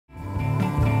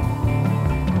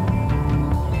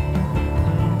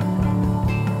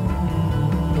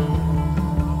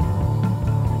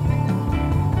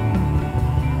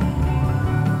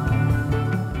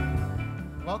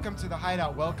to the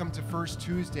Hideout. Welcome to First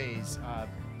Tuesdays.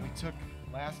 We took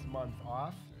last month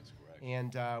off,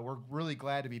 and we're really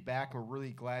glad to be back. We're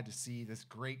really glad to see this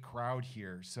great crowd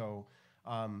here. So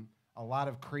a lot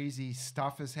of crazy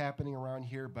stuff is happening around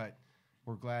here, but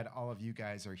we're glad all of you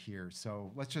guys are here.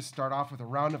 So let's just start off with a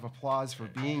round of applause for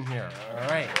being here. All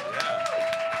right.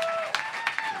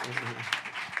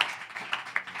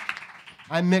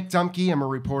 I'm Mick Dumke. I'm a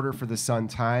reporter for the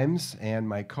Sun-Times, and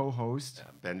my co-host...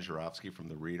 Ben Jarofsky from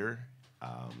The Reader.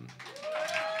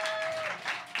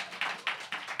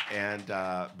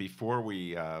 Before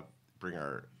we bring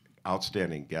our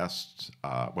outstanding guests,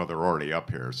 well, they're already up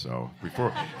here, so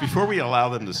before we allow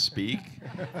them to speak,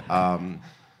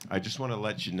 I just want to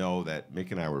let you know that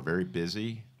Mick and I were very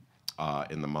busy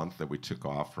in the month that we took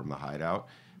off from the Hideout,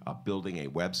 building a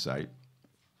website,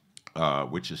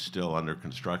 which is still under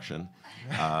construction.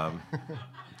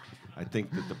 I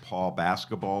think that the Paul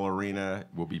basketball arena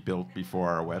will be built before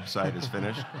our website is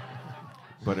finished.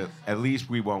 But at least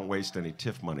we won't waste any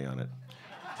TIF money on it.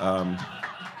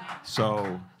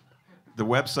 So the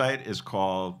website is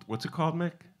called, what's it called,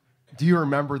 Mick? Do you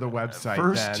remember the website?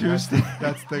 First Tuesday.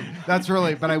 That's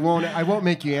really, but I won't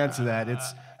make you answer that.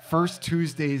 It's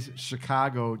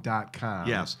firsttuesdayschicago.com.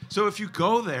 Yes. So if you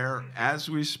go there as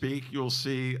we speak, you'll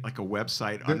see like a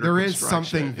website under there is construction.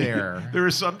 something there. There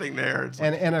is something there. It's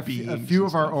and like a few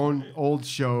of our own old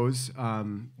shows,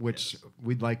 which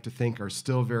we'd like to think are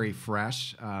still very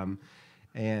fresh. So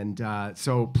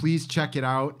please check it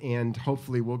out, and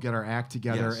hopefully we'll get our act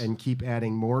together and keep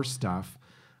adding more stuff.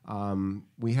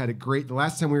 We had the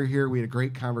last time we were here, we had a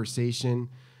great conversation,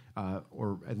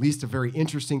 or at least a very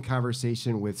interesting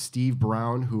conversation with Steve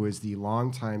Brown, who is the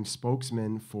longtime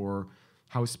spokesman for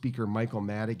House Speaker Michael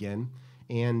Madigan,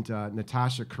 and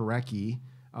Natasha Korecki,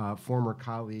 former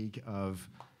colleague of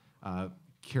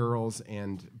Carol's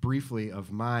and briefly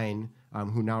of mine,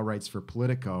 who now writes for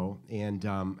Politico, and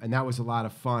that was a lot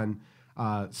of fun.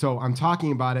 So I'm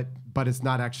talking about it, but it's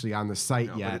not actually on the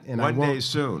site yet. And one day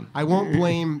soon. I won't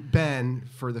blame Ben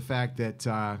for the fact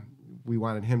that we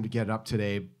wanted him to get it up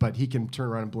today, but he can turn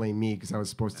around and blame me because I was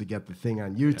supposed to get the thing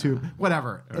on YouTube,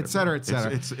 whatever, et cetera, et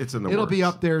cetera. It's in the It'll works. be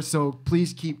up there, so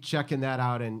please keep checking that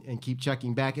out and keep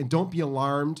checking back. And don't be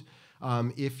alarmed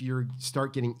if you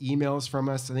start getting emails from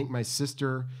us. I think my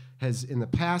sister has in the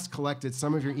past collected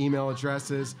some of your email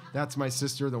addresses. That's my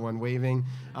sister, the one waving,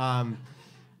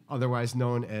 otherwise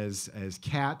known as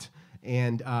Kat.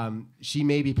 And she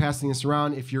may be passing this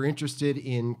around. If you're interested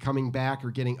in coming back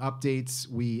or getting updates,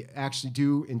 we actually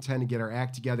do intend to get our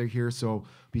act together here, so we'll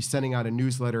be sending out a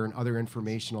newsletter and other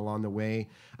information along the way.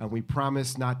 We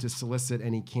promise not to solicit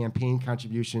any campaign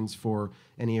contributions for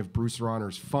any of Bruce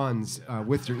Rauner's funds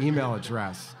with your email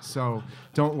address, so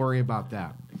don't worry about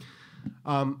that.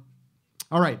 All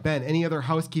right, Ben, any other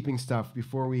housekeeping stuff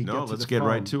before we get to the let's get fun?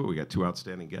 right to it. We got two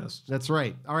outstanding guests. That's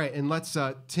right. All right, and let's,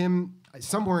 Tim,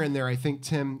 somewhere in there, I think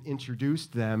Tim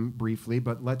introduced them briefly,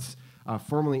 but let's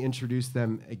formally introduce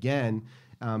them again.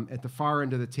 At the far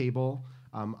end of the table,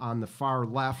 on the far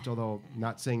left, although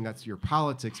not saying that's your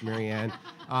politics, Marianne,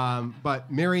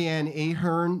 but Marianne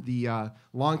Ahern, the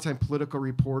longtime political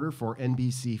reporter for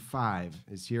NBC5,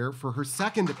 is here for her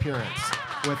second appearance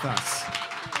with us.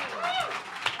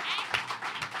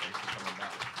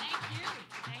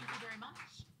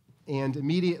 And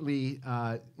immediately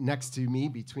next to me,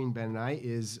 between Ben and I,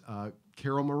 is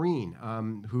Carol Marin,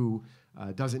 who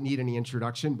doesn't need any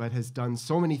introduction, but has done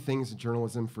so many things in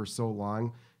journalism for so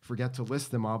long. Forget to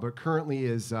list them all, but currently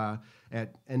is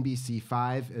at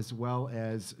NBC5 as well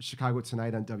as Chicago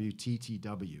Tonight on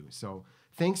WTTW. So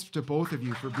thanks to both of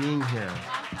you for being here.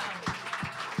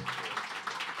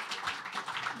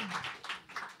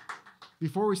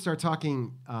 Before we start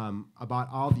talking about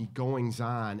all the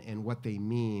goings-on and what they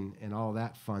mean and all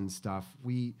that fun stuff,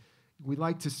 we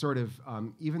like to sort of,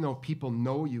 even though people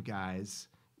know you guys,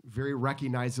 very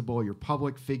recognizable, you're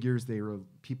public figures,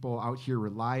 people out here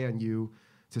rely on you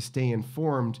to stay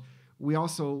informed, we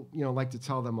also like to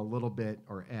tell them a little bit,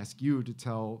 or ask you to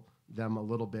tell them a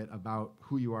little bit about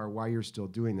who you are, why you're still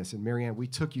doing this. And Marianne, we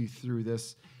took you through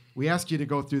this. We asked you to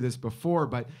go through this before,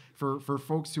 but for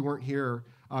folks who weren't here,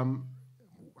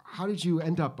 how did you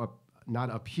end up not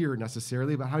up here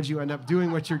necessarily, but how did you end up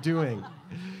doing what you're doing?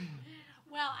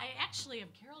 Well, I actually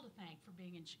have Carol to thank for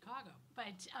being in Chicago.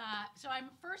 But so I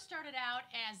first started out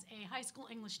as a high school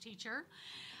English teacher.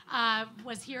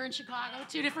 Was here in Chicago,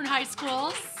 2 different high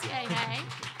schools. Yay, hey.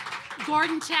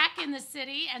 Gordon Tech in the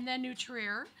city, and then New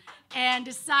Trier. And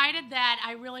decided that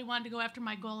I really wanted to go after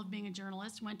my goal of being a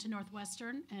journalist. Went to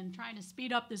Northwestern and trying to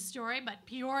speed up this story, but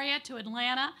Peoria to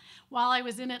Atlanta. While I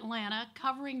was in Atlanta,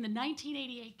 covering the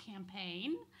 1988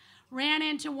 campaign, ran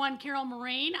into one Carol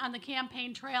Marin on the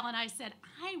campaign trail, and I said,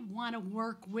 I want to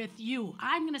work with you.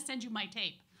 I'm going to send you my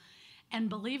tape. And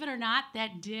believe it or not,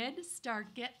 that did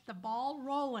get the ball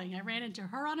rolling. I ran into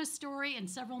her on a story, and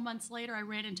several months later, I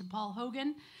ran into Paul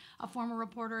Hogan, a former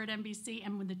reporter at NBC,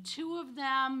 and when the two of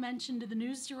them mentioned to the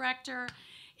news director,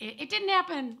 it didn't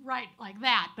happen right like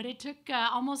that, but it took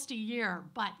almost a year.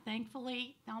 But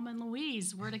thankfully, Thelma and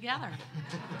Louise were together.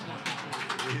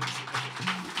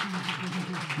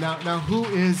 Now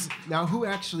who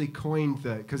actually coined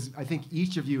the? Because I think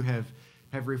each of you have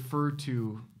referred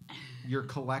to your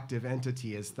collective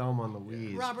entity as Thelma and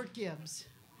Louise. Robert Gibbs,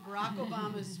 Barack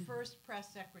Obama's first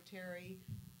press secretary,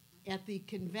 at the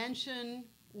convention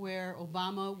where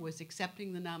Obama was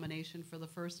accepting the nomination for the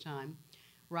first time.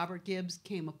 Robert Gibbs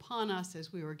came upon us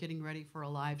as we were getting ready for a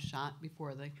live shot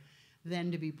before the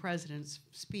then-to-be president's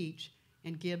speech,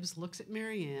 and Gibbs looks at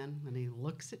Marianne, and he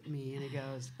looks at me, and he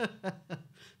goes,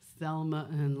 Thelma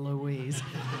and Louise.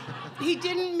 He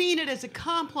didn't mean it as a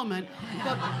compliment,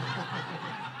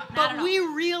 but we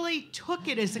really took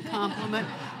it as a compliment,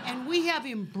 and we have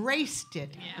embraced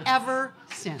it ever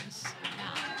since.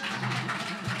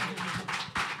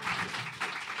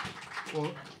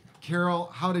 Well, Carol,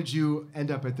 how did you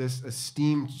end up at this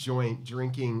esteemed joint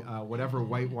drinking whatever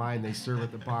white wine they serve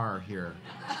at the bar here?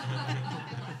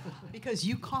 Because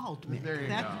you called me. There you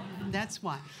go. That's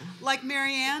why. Like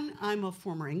Marianne, I'm a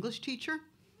former English teacher,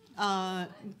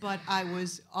 but I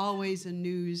was always a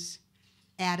news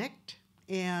addict,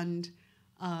 and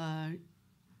I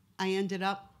ended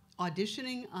up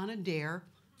auditioning on a dare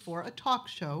for a talk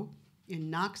show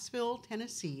in Knoxville,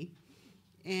 Tennessee.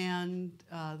 And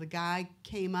the guy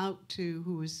came out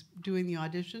who was doing the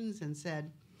auditions and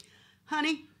said,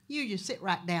 honey, you just sit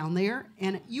right down there,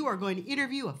 and you are going to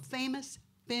interview a famous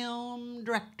film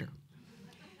director.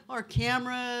 Our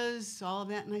cameras, all of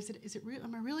that. And I said, is it real?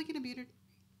 Am I really going to be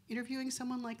interviewing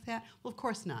someone like that? Well, of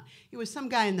course not. It was some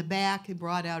guy in the back who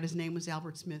brought out, his name was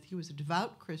Albert Smith. He was a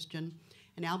devout Christian,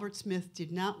 and Albert Smith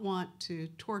did not want to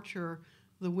torture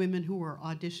the women who were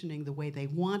auditioning the way they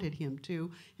wanted him to.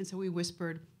 And so we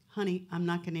whispered, honey, I'm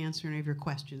not going to answer any of your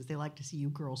questions. They like to see you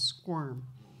girls squirm.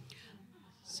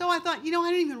 So I thought, I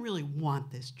don't even really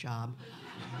want this job.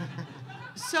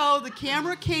 So the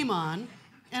camera came on,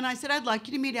 and I said, I'd like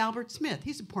you to meet Albert Smith.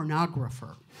 He's a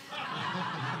pornographer.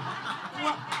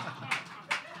 Well,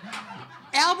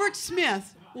 Albert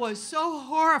Smith was so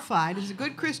horrified as a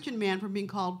good Christian man from being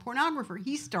called pornographer,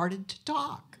 he started to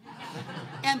talk.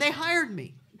 And they hired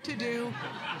me to do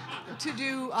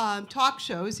talk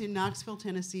shows in Knoxville,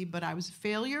 Tennessee, but I was a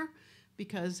failure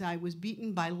because I was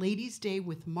beaten by Ladies' Day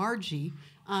with Margie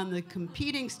on the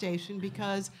competing station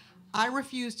because I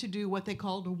refused to do what they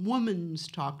called a woman's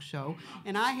talk show,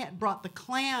 and I had brought the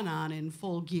Klan on in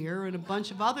full gear and a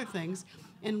bunch of other things,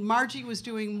 and Margie was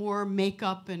doing more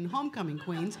makeup and homecoming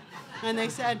queens, and they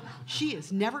said, she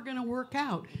is never going to work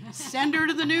out. Send her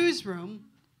to the newsroom.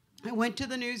 I went to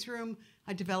the newsroom.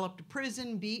 I developed a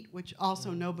prison beat, which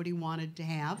also nobody wanted to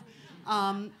have,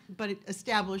 but it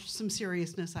established some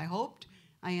seriousness, I hoped.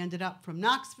 I ended up from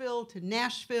Knoxville to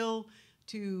Nashville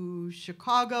to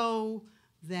Chicago,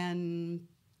 then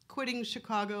quitting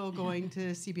Chicago, going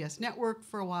to CBS Network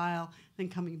for a while, then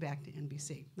coming back to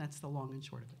NBC. That's the long and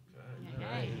short of it.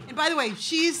 Hey. And by the way,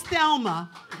 she's Thelma,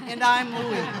 and I'm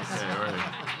Louise. Okay, all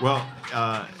right. Well,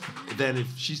 then if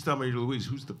she's Thelma and Louise,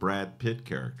 who's the Brad Pitt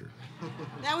character?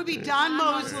 That would be Don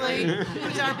Mosley,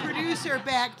 who's our producer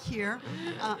back here.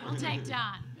 We'll take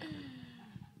Don.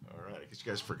 All right, I guess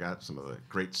you guys forgot some of the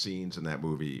great scenes in that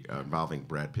movie involving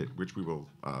Brad Pitt, which we will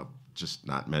just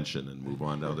not mention and move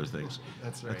on to other things.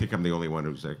 That's right. I think I'm the only one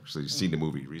who's actually seen the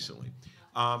movie recently.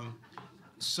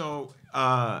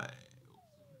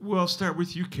 We'll start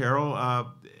with you, Carol.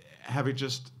 Having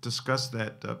just discussed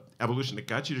that evolution that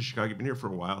got you to Chicago, you've been here for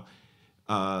a while.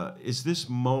 Is this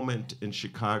moment in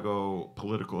Chicago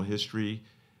political history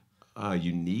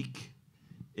unique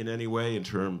in any way in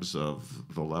terms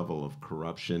of the level of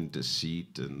corruption,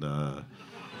 deceit, and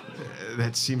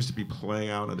that seems to be playing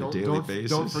out on a daily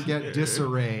basis? Don't forget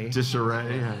disarray.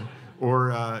 Disarray. Yeah.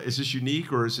 Or is this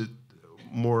unique, or is it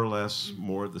more or less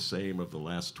more the same of the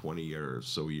last 20 or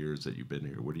so years that you've been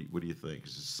here? What do you think?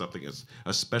 Is this something as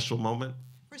a special moment?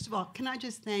 First of all, can I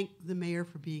just thank the mayor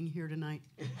for being here tonight?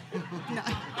 No,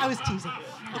 I was teasing.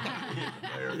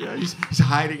 Okay. Yeah, he's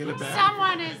hiding in the back.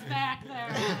 Someone is back there.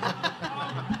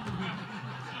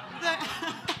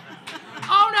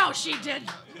 Oh, no, she did.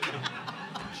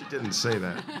 She didn't say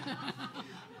that.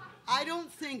 I don't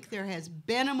think there has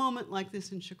been a moment like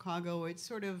this in Chicago. It's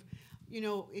sort of,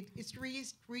 it's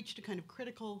reached a kind of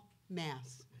critical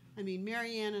mass. I mean,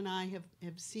 Marianne and I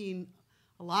have seen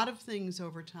a lot of things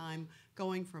over time,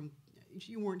 going from,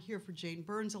 you weren't here for Jane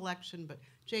Byrne's election, but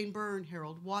Jane Byrne,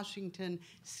 Harold Washington,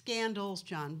 scandals,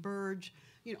 John Burge,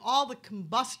 all the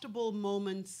combustible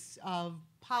moments of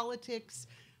politics,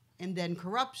 and then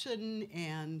corruption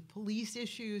and police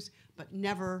issues, but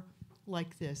never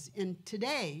like this. And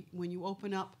today, when you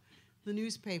open up the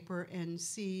newspaper and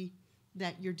see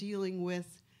that you're dealing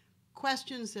with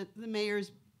questions that the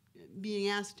mayor's being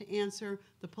asked to answer,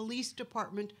 the police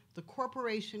department, the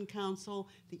corporation council,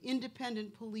 the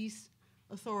independent police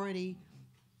authority,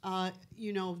 the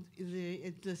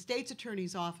state's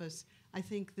attorney's office, I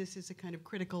think this is a kind of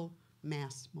critical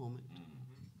mass moment.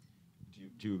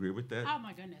 Do you agree with that? Oh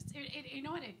my goodness! You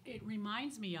know what? It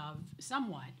reminds me of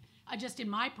somewhat. Just in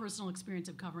my personal experience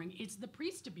of covering, it's the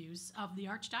priest abuse of the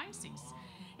archdiocese.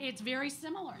 It's very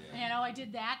similar. I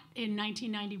did that in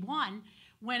 1991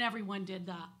 when everyone did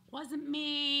the "wasn't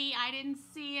me, I didn't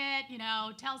see it,"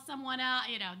 tell someone else.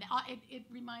 It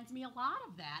reminds me a lot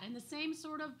of that, and the same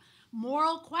sort of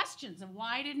moral questions of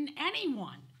why didn't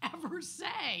anyone ever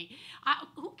say?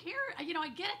 Who cares? I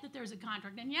get it that there's a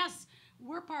contract, and yes,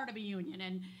 we're part of a union,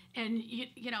 and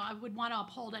I would want to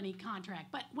uphold any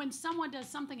contract. But when someone does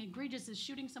something egregious as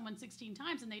shooting someone 16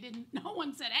 times and no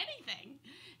one said anything,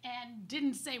 and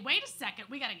didn't say, wait a second,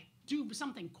 we got to do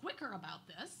something quicker about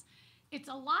this. It's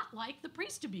a lot like the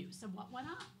priest abuse of what went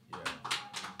on.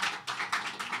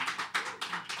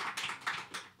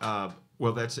 Yeah.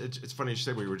 Well, it's funny you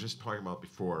say. We were just talking about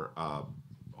before.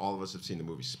 All of us have seen the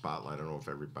movie Spotlight. I don't know if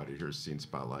everybody here has seen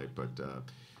Spotlight, but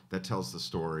that tells the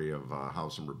story of how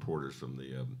some reporters from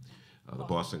the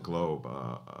Boston Globe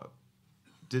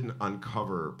didn't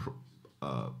uncover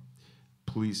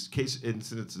police case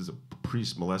incidences of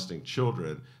priests molesting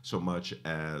children so much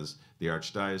as the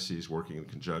archdiocese working in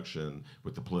conjunction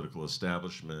with the political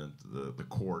establishment, the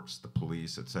courts, the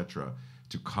police, etc.,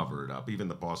 to cover it up. Even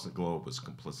the Boston Globe was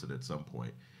complicit at some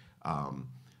point.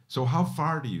 So how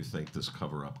far do you think this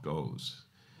cover-up goes?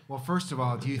 Well, first of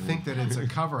all, do you think that it's a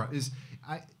cover-up?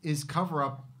 Is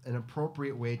cover-up an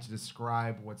appropriate way to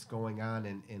describe what's going on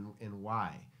and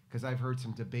why? Because I've heard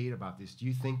some debate about this. Do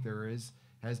you think there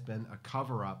has been a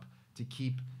cover-up to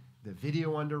keep the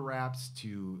video under wraps,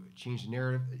 to change the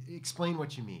narrative? Explain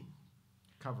what you mean.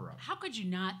 Cover-up. How could you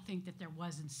not think that there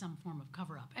wasn't some form of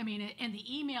cover-up? I mean, and the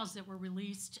emails that were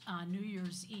released on New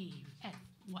Year's Eve at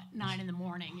 9 in the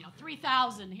morning,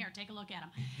 3,000, here, take a look at them.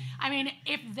 I mean,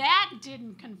 if that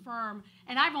didn't confirm,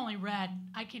 and I've only read,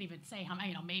 I can't even say how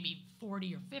many, maybe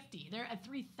 40 or 50, there are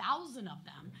 3,000 of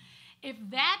them. If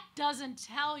that doesn't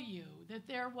tell you that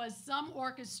there was some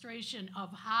orchestration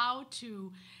of how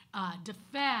to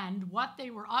defend what they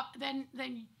were up, then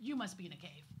you must be in a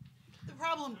cave. The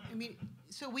problem,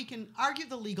 so we can argue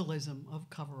the legalism of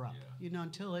cover-up,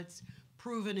 until it's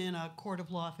proven in a court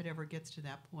of law, if it ever gets to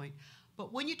that point.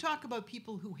 But when you talk about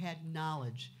people who had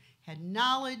knowledge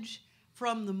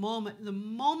from the moment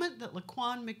that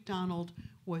Laquan McDonald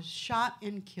was shot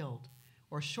and killed,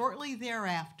 or shortly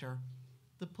thereafter,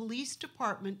 the police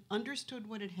department understood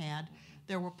what it had.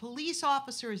 There were police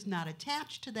officers not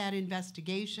attached to that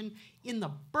investigation in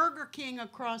the Burger King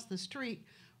across the street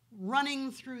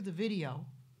running through the video,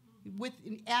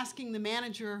 asking the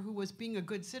manager, who was being a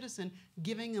good citizen,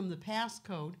 giving them the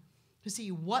passcode to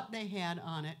see what they had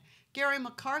on it. Gary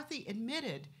McCarthy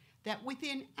admitted that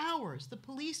within hours, the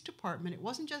police department, it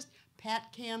wasn't just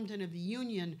Pat Camden of the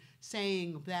union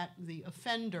saying that the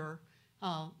offender,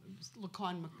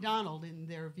 Laquan McDonald, in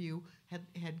their view,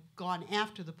 had gone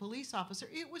after the police officer.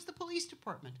 It was the police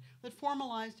department that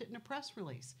formalized it in a press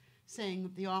release, saying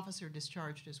that the officer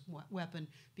discharged his weapon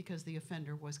because the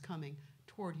offender was coming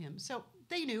toward him. So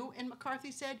they knew, and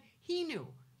McCarthy said he knew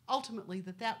ultimately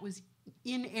that was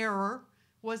in error,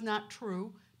 was not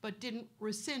true, but didn't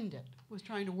rescind it, was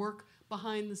trying to work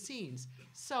behind the scenes.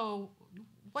 So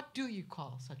what do you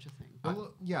call such a thing?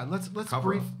 Well, yeah, let's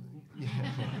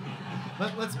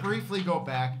briefly go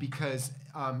back because,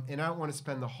 and I don't want to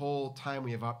spend the whole time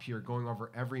we have up here going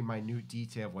over every minute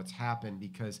detail of what's happened,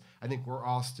 because I think we're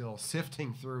all still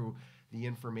sifting through the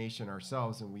information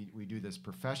ourselves, and we do this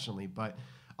professionally. But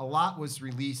a lot was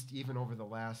released even over the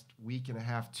last week and a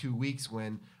half, 2 weeks,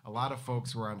 when a lot of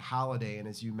folks were on holiday. And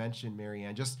as you mentioned,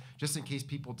 Marianne, just in case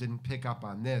people didn't pick up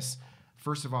on this,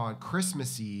 first of all, on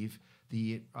Christmas Eve,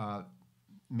 the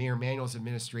Mayor Manuel's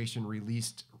administration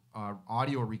released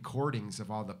audio recordings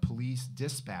of all the police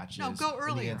dispatches. No, go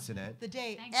earlier. In the incident. The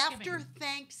day after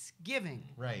Thanksgiving.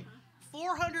 Right.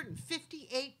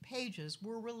 458 pages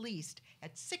were released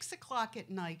at 6 o'clock at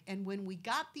night, and when we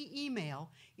got the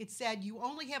email, it said you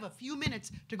only have a few minutes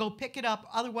to go pick it up,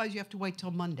 otherwise you have to wait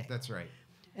till Monday. That's right.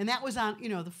 And that was on,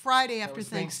 the Friday That after was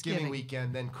Thanksgiving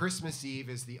weekend. Then Christmas Eve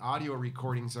is the audio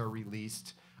recordings are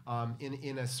released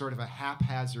in a sort of a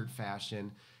haphazard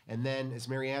fashion. And then, as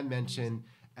Marianne mentioned,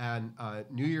 on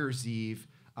New Year's Eve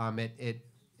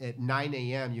at 9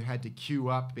 a.m., you had to queue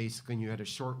up, basically, and you had a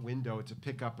short window to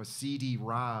pick up a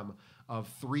CD-ROM of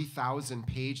 3,000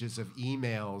 pages of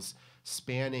emails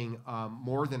spanning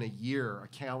more than a year, a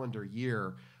calendar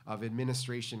year, of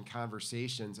administration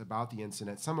conversations about the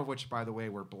incident, some of which, by the way,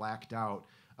 were blacked out,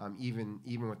 even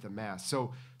with the mask.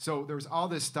 So there was all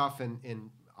this stuff,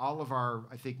 and all of our,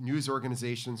 I think, news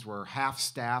organizations were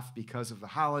half-staffed because of the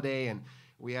holiday, and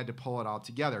we had to pull it all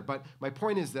together. But my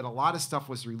point is that a lot of stuff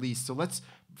was released. So let's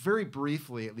very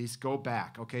briefly at least go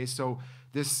back, okay? So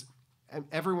this,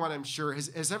 everyone, I'm sure,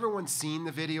 has everyone seen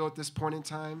the video at this point in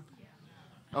time?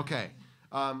 Yeah. Okay.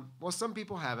 Well, some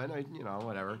people haven't,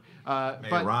 whatever.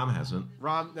 Mayor Rom hasn't.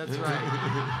 Rom, that's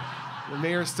right. The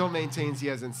mayor still maintains he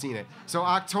hasn't seen it. So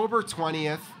October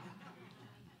 20th,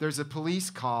 there's a police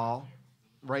call,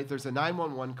 right? There's a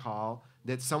 911 call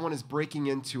that someone is breaking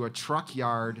into a truck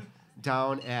yard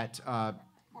down at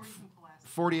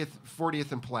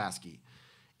 40th and Pulaski.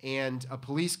 And a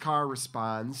police car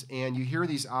responds, and you hear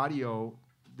these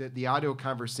the audio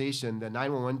conversation, the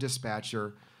 911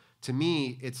 dispatcher. To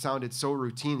me, it sounded so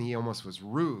routine that he almost was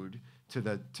rude to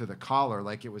the caller,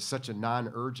 like it was such a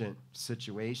non-urgent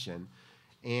situation.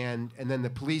 And then the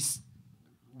police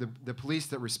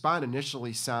that respond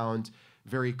initially sound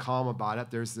very calm about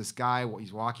it. There's this guy,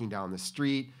 he's walking down the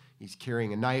street, he's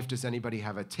carrying a knife. Does anybody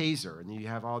have a taser? And you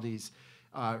have all these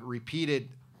repeated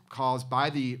calls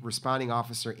by the responding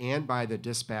officer and by the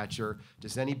dispatcher.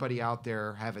 Does anybody out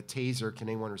there have a taser? Can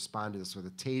anyone respond to this with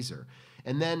a taser?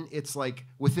 And then it's like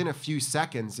within a few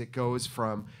seconds it goes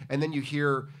from, and then you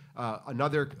hear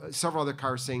several other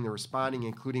cars saying they're responding,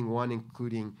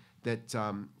 including that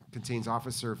contains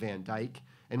Officer Van Dyke.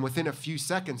 And within a few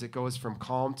seconds it goes from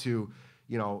calm to,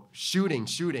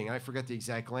 shooting. I forget the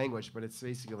exact language, but it's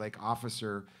basically like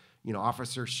officer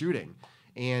shooting.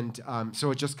 And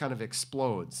so it just kind of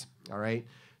explodes, all right?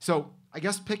 So I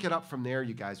guess pick it up from there,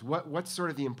 you guys. What's sort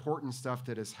of the important stuff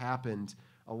that has happened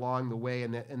along the way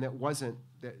that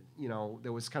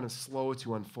was kind of slow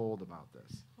to unfold about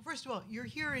this? Well, first of all, you're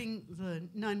hearing the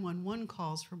 911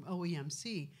 calls from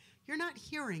OEMC. You're not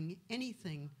hearing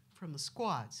anything from the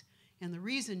squads. And the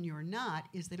reason you're not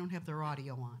is they don't have their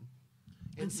audio on.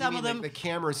 And some of them... The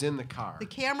cameras in the car. The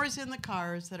cameras in the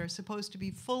cars that are supposed to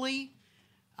be fully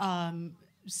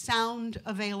sound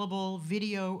available,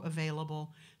 video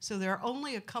available. So there are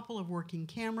only a couple of working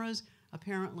cameras,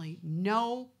 apparently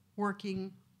no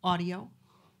working audio.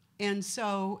 And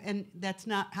that's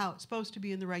not how it's supposed to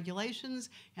be in the regulations,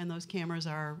 and those cameras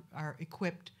are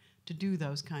equipped to do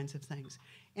those kinds of things.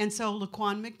 And so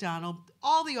Laquan McDonald,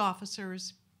 all the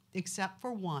officers, except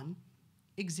for one,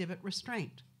 exhibit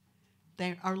restraint.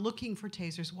 They are looking for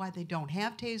tasers. Why they don't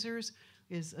have tasers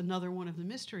is another one of the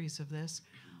mysteries of this.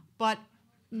 But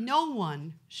no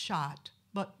one shot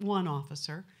but one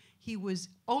officer. He was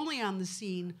only on the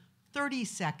scene 30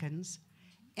 seconds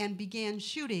and began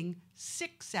shooting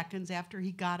 6 seconds after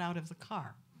he got out of the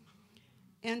car.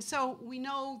 And so we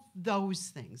know those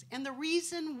things. And the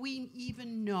reason we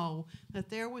even know that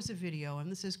there was a video,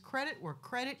 and this is credit where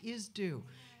credit is due,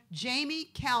 Jamie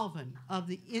Calvin of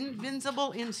the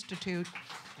Invincible Institute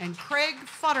and Craig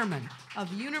Futterman of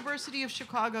the University of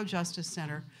Chicago Justice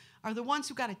Center are the ones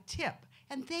who got a tip.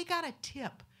 And they got a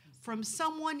tip from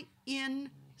someone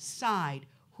inside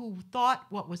who thought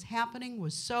what was happening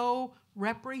was so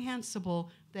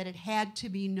reprehensible that it had to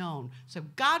be known. So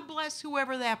God bless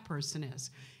whoever that person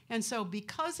is. And so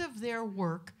because of their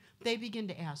work, they begin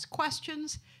to ask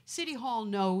questions. City Hall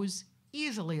knows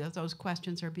easily that those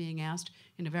questions are being asked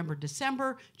in November,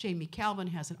 December. Jamie Calvin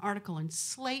has an article in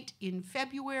Slate in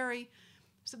February.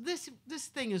 So this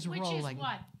thing is rolling. Which is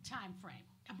what time frame?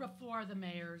 Before the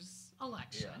mayor's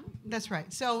election. Yeah. That's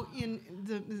right. So in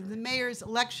the mayor's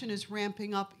election is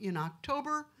ramping up in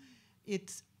October.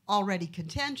 It's already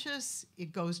contentious.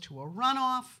 It goes to a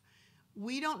runoff.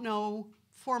 We don't know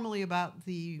formally about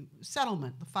the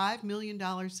settlement, the $5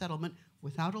 million settlement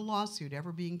without a lawsuit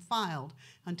ever being filed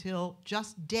until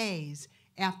just days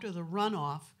after the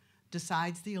runoff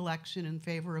decides the election in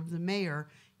favor of the mayor,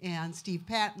 and Steve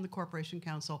Patton, the Corporation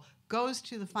Counsel, goes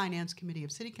to the Finance Committee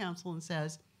of City Council and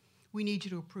says, we need you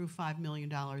to approve $5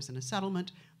 million in a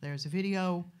settlement. There's a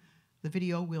video. The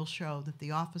video will show that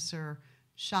the officer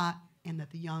shot and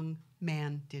that the young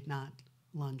man did not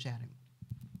lunge at him.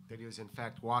 That he was, in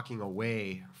fact, walking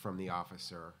away from the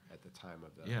officer at the time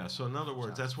of the... Yeah, so in other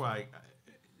words, that's why...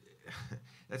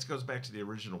 that goes back to the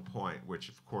original point, which,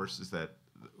 of course, is that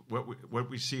what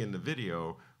we see in the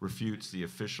video refutes the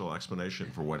official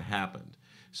explanation for what happened.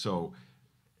 So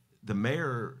the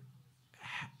mayor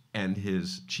and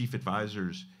his chief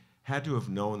advisors had to have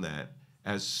known that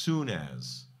as soon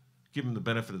as, give him the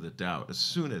benefit of the doubt, as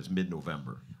soon as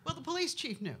mid-November. Well, the police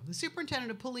chief knew. The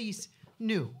superintendent of police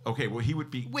knew. Okay, well, he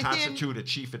would be constitute a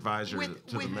chief advisor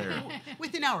to the mayor.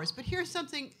 Within hours. But here's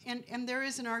something, and there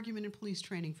is an argument in police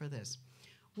training for this.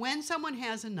 When someone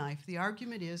has a knife, the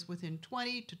argument is within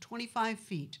 20 to 25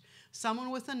 feet,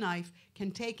 someone with a knife can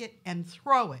take it and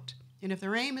throw it. And if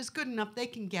their aim is good enough, they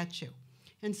can get you.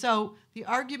 And so the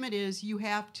argument is you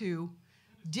have to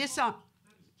disarm.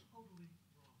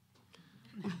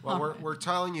 Well, we're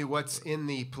telling you what's in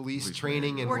the police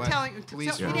training and We're what telling-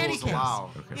 police so in any rules case,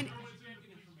 allow. Okay.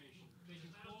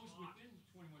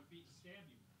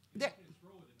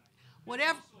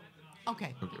 Whatever.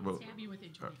 Okay. Okay, well, Stab you within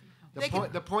 20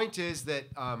 feet. The point is that,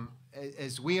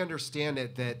 as we understand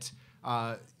it, that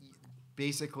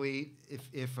basically,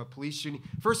 if a police shooting,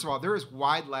 first of all, there is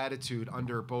wide latitude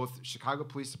under both Chicago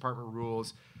Police Department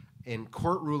rules and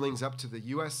court rulings up to the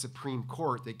U.S. Supreme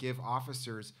Court that give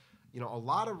officers, a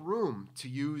lot of room to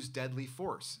use deadly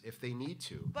force if they need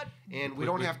to. And we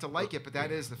don't have to like it, but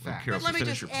that is the fact. Carol, But let me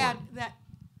finish just your add point.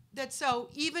 that so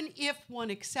even if one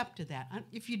accepted that,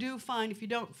 if you do, fine. If you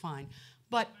don't, fine.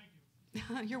 But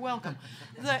you're welcome.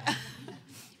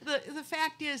 The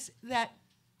fact is that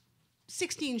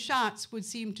 16 shots would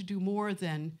seem to do more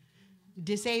than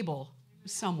disable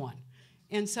someone.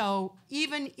 And so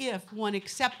even if one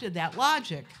accepted that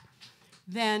logic,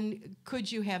 then could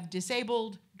you have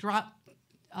disabled, dropped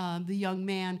the young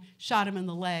man, shot him in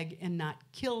the leg, and not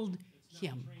killed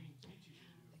him?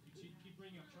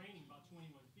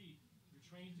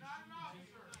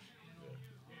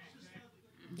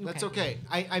 That's okay.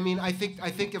 I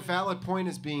think a valid point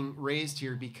is being raised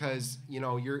here because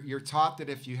you're taught that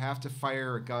if you have to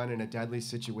fire a gun in a deadly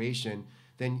situation,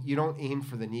 then you don't aim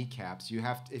for the kneecaps. You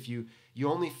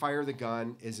only fire the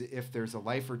gun is if there's a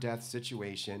life or death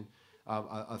situation,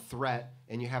 a threat,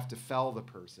 and you have to fell the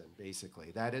person.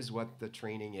 Basically, that is what the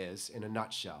training is in a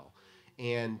nutshell.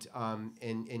 And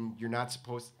you're not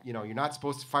supposed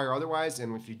to fire otherwise.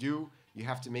 And if you do, you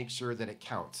have to make sure that it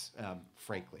counts.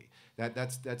 Frankly.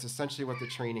 That's essentially what the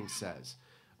training says.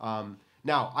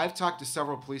 Now, I've talked to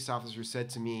several police officers who said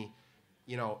to me,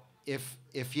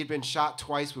 if he'd been shot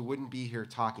twice, we wouldn't be here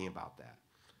talking about that.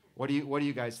 What do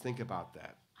you guys think about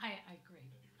that? I agree.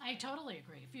 I totally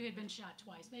agree. If you had been shot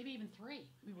twice, maybe even 3,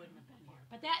 we wouldn't have been here.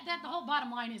 But that the whole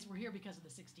bottom line is we're here because of the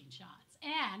 16 shots.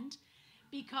 And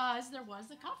because there was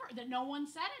the cover, that no one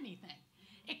said anything.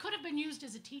 It could have been used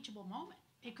as a teachable moment.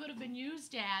 It could have been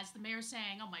used as the mayor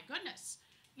saying, oh my goodness,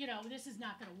 this is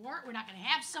not going to work. We're not going to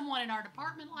have someone in our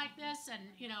department like this and,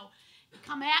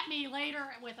 come at me later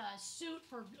with a suit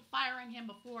for firing him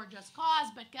before just cause.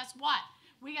 But guess what?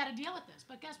 We got to deal with this.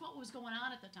 But guess what was going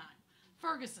on at the time?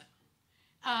 Ferguson.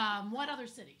 What other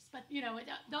cities? But,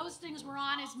 those things were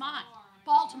on his mind.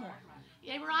 Baltimore.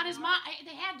 They were on his mind.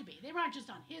 They had to be. They weren't just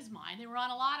on his mind. They were on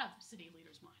a lot of city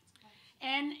leaders' minds.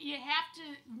 And you have to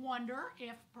wonder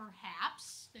if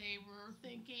perhaps they were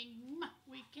thinking,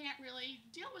 we can't really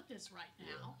deal with this right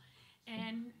now.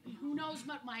 And who knows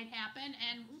what might happen.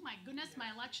 And, oh my goodness,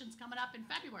 my election's coming up in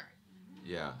February.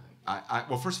 Yeah.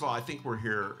 Well, first of all, I think we're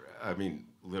here. I mean,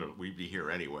 literally, we'd be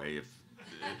here anyway if.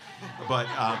 But.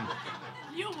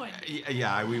 You would.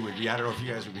 Yeah, we would be. I don't know if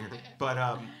you guys would be here. But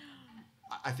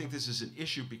I think this is an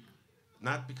issue,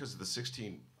 not because of the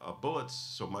 16 bullets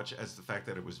so much as the fact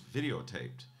that it was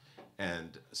videotaped.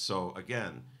 And so,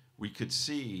 again, we could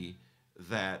see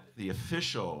that the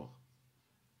official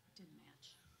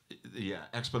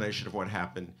explanation of what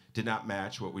happened did not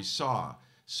match what we saw.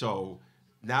 So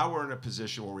now we're in a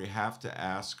position where we have to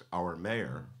ask our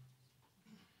mayor,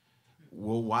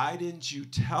 well, why didn't you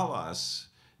tell us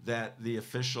that the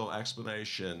official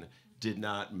explanation did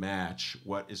not match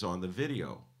what is on the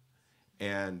video?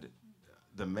 And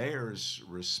the mayor's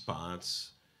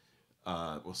response,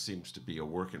 seems to be a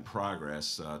work in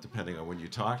progress, depending on when you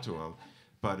talk to him.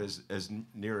 But as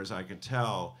near as I can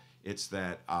tell, it's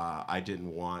that I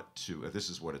didn't want to, this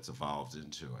is what it's evolved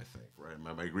into, I think, right?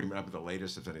 My agreement up to the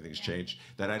latest, if anything's changed,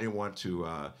 that I didn't want to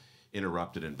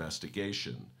interrupt an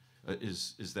investigation.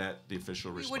 Is that the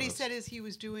official response? What he said is he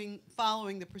was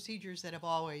following the procedures that have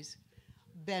always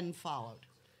been followed.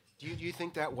 Do you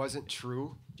think that wasn't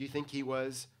true? Do you think he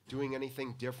was doing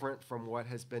anything different from what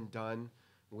has been done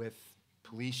with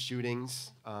police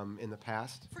shootings in the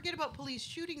past? Forget about police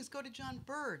shootings. Go to John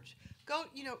Burge.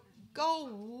 Go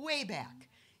way back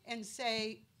and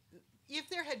say, if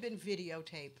there had been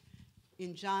videotape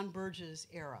in John Burge's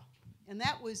era, and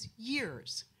that was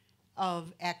years,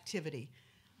 of activity,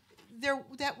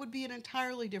 that would be an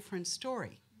entirely different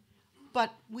story.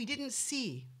 But we didn't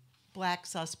see black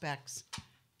suspects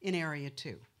in Area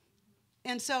 2.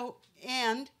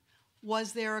 And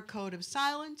was there a code of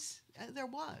silence? There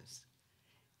was.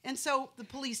 And so the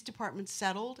police department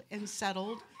settled and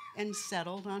settled and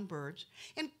settled on Burge.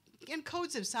 And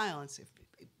codes of silence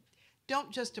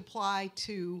don't just apply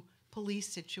to police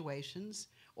situations,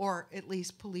 or at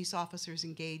least police officers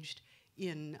engaged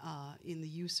in the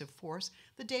use of force.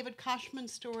 The David Koshman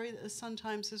story that the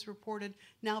Sun-Times has reported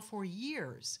now for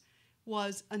years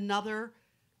was another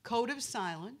code of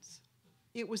silence.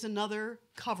 It was another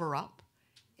cover-up,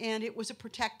 and it was a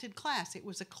protected class. It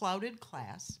was a clouded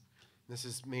class. This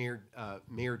is Mayor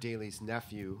Daley's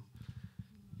nephew,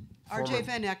 R.J.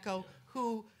 Van Ecko,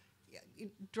 who,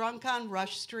 drunk on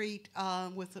Rush Street,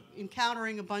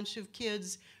 encountering a bunch of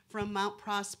kids from Mount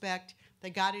Prospect. They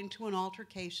got into an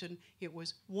altercation. It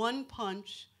was one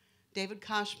punch. David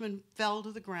Koshman fell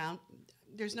to the ground.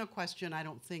 There's no question, I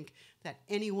don't think, that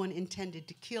anyone intended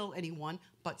to kill anyone,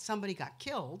 but somebody got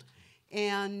killed.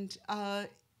 And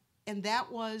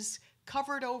that was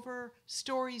covered over,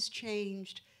 stories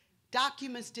changed,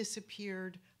 documents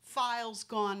disappeared, files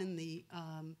gone in the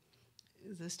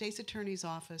state's attorney's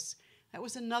office. That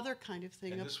was another kind of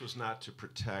thing. And this was not to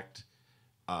protect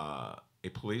a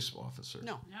police officer.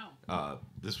 No.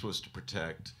 This was to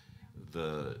protect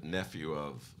the nephew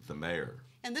of the mayor.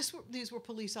 And these were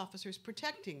police officers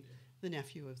protecting the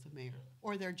nephew of the mayor,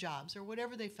 or their jobs, or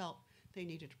whatever they felt they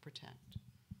needed to protect.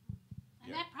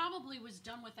 And that probably was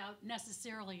done without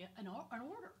necessarily an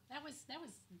order. That was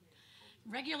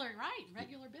regular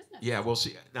business. Yeah, well,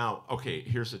 see, now, okay,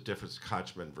 here's the difference,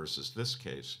 Kochman versus this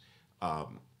case.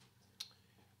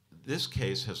 This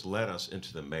case has led us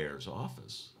into the mayor's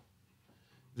office.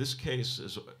 This case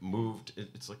is moved,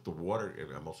 it's like the Watergate,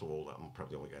 I'm also old, I'm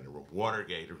probably the only guy in the room.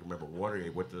 Watergate, remember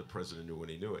Watergate, what the president knew when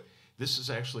he knew it. This has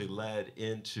actually led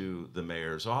into the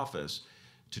mayor's office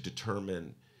to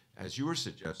determine, as you were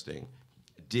suggesting,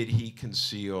 did he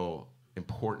conceal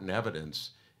important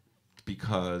evidence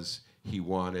because he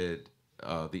wanted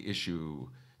the issue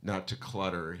not to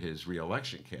clutter his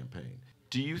reelection campaign?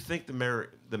 Do you think the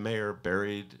mayor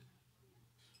buried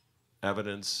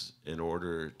evidence in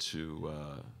order to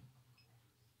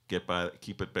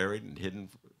keep it buried and hidden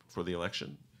for the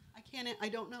election? I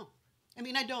don't know.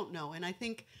 I don't know. And I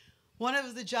think one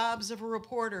of the jobs of a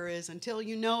reporter is until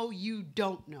you know, you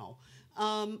don't know.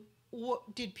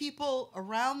 Did people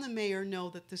around the mayor know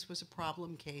that this was a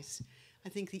problem case? I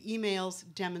think the emails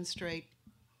demonstrate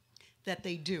that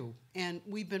they do. And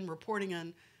we've been reporting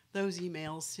on those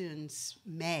emails since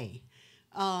May.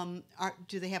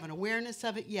 Do they have an awareness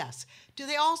of it? Yes. Do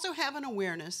they also have an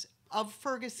awareness of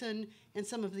Ferguson and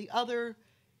some of the other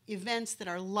events that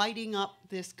are lighting up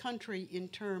this country in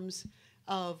terms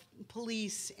of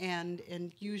police and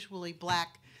usually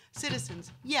black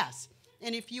citizens? Yes.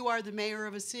 And if you are the mayor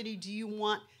of a city, do you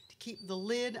want to keep the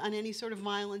lid on any sort of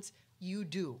violence? You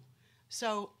do.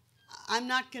 So I'm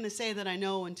not going to say that I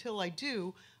know until I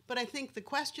do, but I think the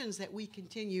questions that we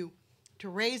continue to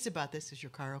raise about this, is your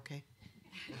car okay?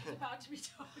 It's about to be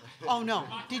towed. Oh, no.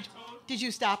 Did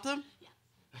you stop them? Yeah.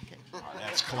 Okay. Oh,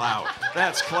 that's clout.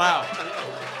 That's clout.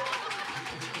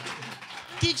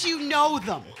 Did you know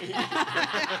them?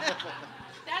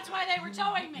 That's why they were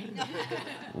towing me.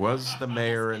 Was the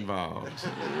mayor involved?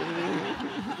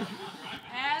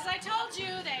 As I told you,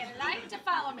 they like to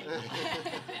follow me.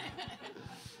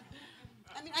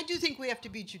 I do think we have to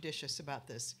be judicious about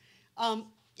this, and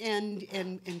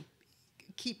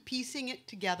keep piecing it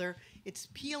together. It's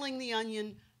peeling the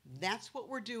onion. That's what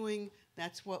we're doing.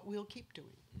 That's what we'll keep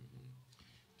doing.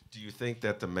 Do you think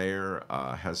that the mayor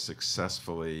has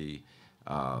successfully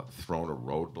thrown a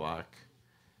roadblock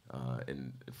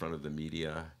in front of the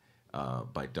media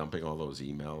by dumping all those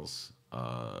emails?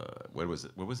 What was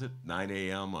it? 9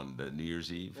 a.m. on the New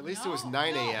Year's Eve? At least it was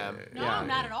 9 a.m. No, Yeah.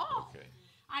 not at all. Okay.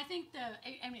 I think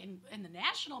and the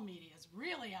national media is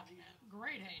really having a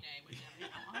great heyday with him.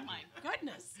 Oh my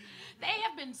goodness, they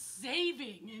have been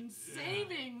saving,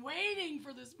 waiting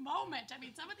for this moment.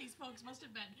 Some of these folks must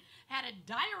have had a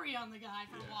diary on the guy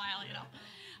for a while.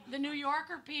 The New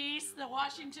Yorker piece, the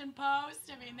Washington Post.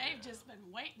 They've just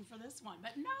been waiting for this one.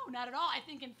 But no, not at all. I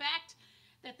think, in fact,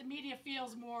 that the media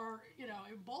feels more,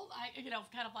 bold,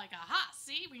 kind of like, aha,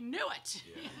 see, we knew it.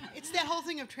 Yeah. It's that whole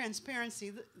thing of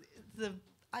transparency, the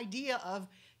idea of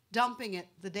dumping it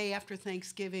the day after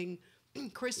Thanksgiving,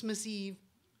 Christmas Eve,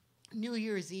 New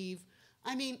Year's Eve.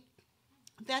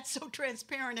 that's so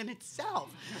transparent in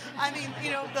itself. I mean,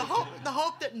 you know, the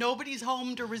hope that nobody's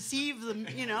home to receive the,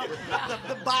 you know,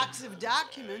 the box of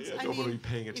documents. Yeah, I nobody mean,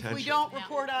 paying attention. if we don't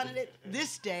report on it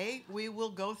this day, we will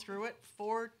go through it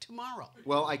for tomorrow.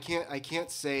 Well, I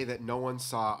can't say that no one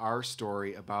saw our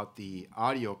story about the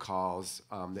audio calls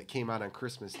that came out on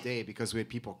Christmas Day, because we had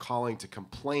people calling to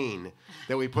complain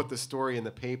that we put the story in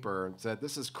the paper and said,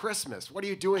 "This is Christmas. What are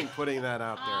you doing putting that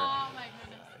out there?" Oh my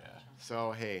goodness.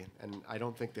 So, hey, and I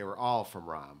don't think they were all from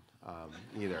Rom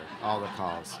either, all the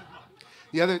calls.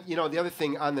 The other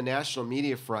thing on the national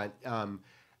media front,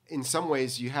 in some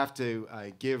ways you have to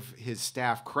give his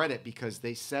staff credit, because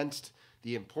they sensed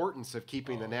the importance of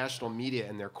keeping the national media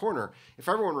in their corner. If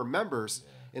everyone remembers,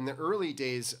 in the early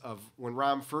days of when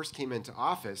Rom first came into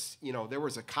office, you know, there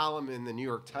was a column in the New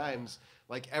York Times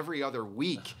like every other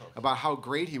week about how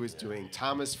great he was doing.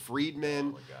 Thomas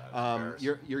Friedman,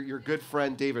 your good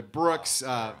friend David Brooks.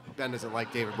 Ben doesn't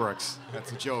like David Brooks.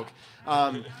 That's a joke.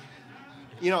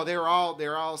 You know, they're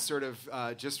all sort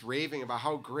of just raving about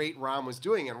how great Rom was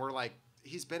doing, and we're like,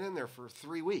 he's been in there for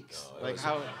 3 weeks.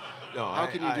 How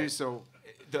can you do so?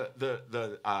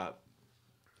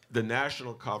 The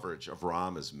national coverage of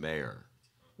Rom as mayor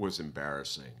was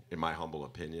embarrassing, in my humble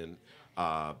opinion.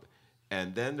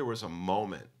 And then there was a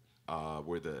moment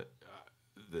where the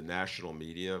national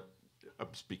media,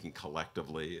 speaking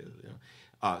collectively,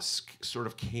 sort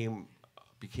of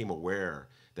became aware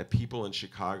that people in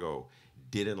Chicago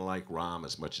didn't like Rom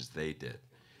as much as they did.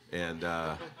 And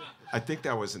I think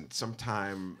that was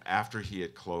sometime after he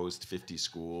had closed 50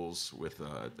 schools with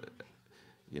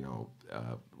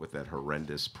with that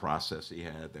horrendous process he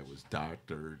had that was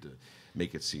doctored to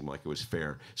make it seem like it was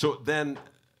fair. So then,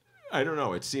 I don't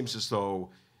know, it seems as though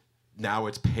now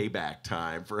it's payback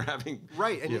time for having...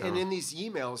 Right, and in these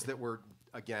emails that were,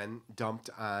 again, dumped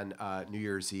on New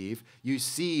Year's Eve, you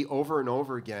see over and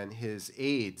over again his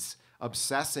aides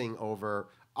obsessing over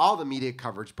all the media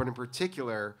coverage, but in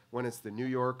particular, when it's the New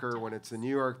Yorker, when it's the New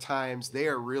York Times, they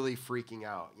are really freaking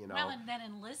out, you know. Well, and then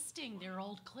enlisting their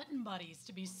old Clinton buddies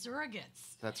to be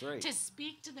surrogates. That's right. To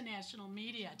speak to the national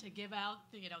media, to give out,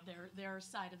 their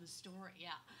side of the story, yeah.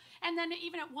 And then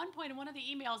even at one point in one of the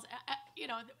emails,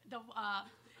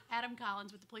 Adam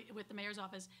Collins with the mayor's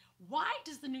office, why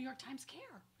does the New York Times care?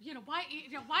 Why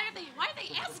are they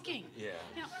asking? Yeah.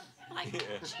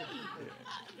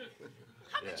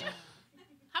 Gee,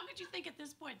 how could you think at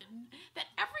this point that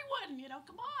everyone,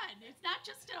 come on, it's not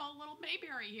just a little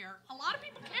Mayberry here. A lot of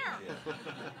people care. Yeah.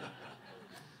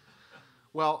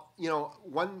 Well,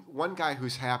 one guy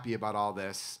who's happy about all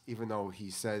this, even though he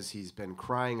says he's been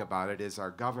crying about it, is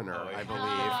our governor, I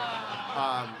believe,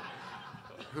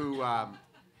 who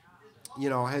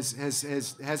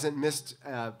hasn't missed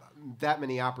that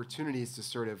many opportunities to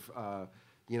sort of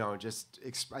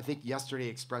I think yesterday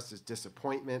expressed his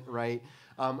disappointment, right?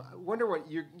 Wonder what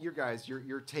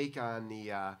your take on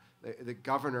the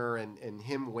governor and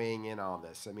him weighing in on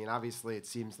this. I mean, obviously it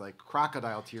seems like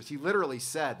crocodile tears. He literally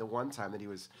said the one time that he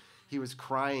was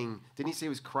crying. Didn't he say he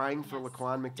was crying for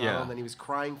Laquan McDonald? Yeah. And then he was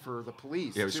crying for the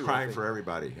police. Yeah, he was too, crying for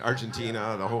everybody.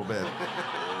 Argentina, the whole bit.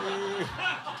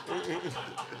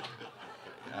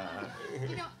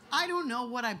 I don't know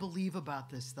what I believe about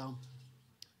this, though.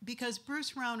 Because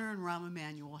Bruce Rauner and Rahm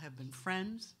Emanuel have been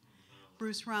friends.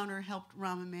 Bruce Rauner helped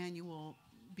Rahm Emanuel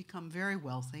become very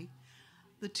wealthy.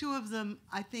 The two of them,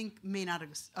 I think, may not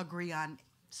agree on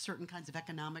certain kinds of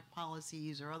economic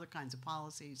policies or other kinds of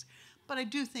policies, but I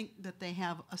do think that they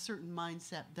have a certain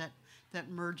mindset that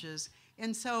merges.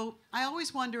 And so I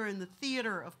always wonder in the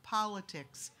theater of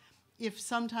politics if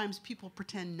sometimes people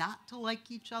pretend not to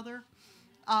like each other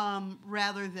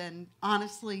rather than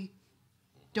honestly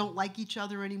don't like each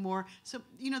other anymore. So,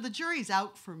 the jury's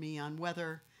out for me on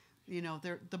whether,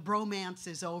 the bromance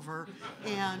is over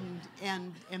and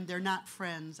they're not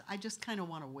friends. I just kind of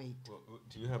want to wait. Well,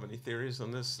 do you have any theories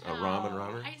on this, Rahm and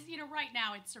Robert? Right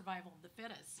now it's survival of the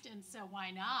fittest, and so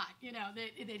why not?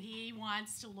 That he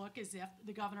wants to look as if,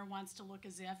 the governor wants to look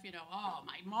as if,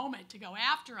 my moment to go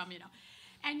after him,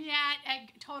 And yet, I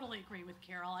totally agree with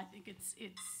Carol. I think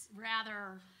it's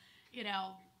rather,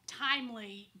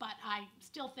 timely, but I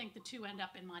still think the two end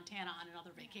up in Montana on another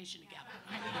vacation together.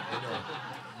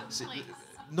 See,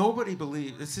 nobody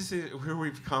believes, this is where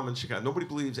we've come in Chicago, nobody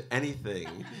believes anything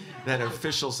that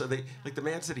officials say. Like the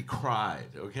man said he cried,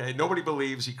 okay? Nobody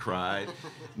believes he cried.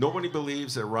 Nobody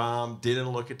believes that Rahm didn't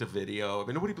look at the video. I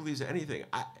mean, nobody believes anything.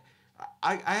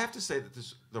 I have to say that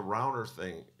the Rauner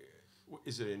thing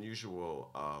is an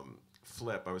unusual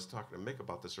flip. I was talking to Mick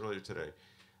about this earlier today.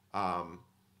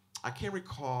 I can't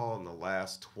recall in the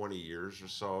last 20 years or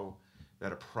so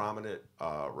that a prominent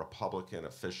Republican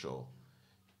official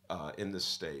in the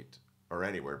state, or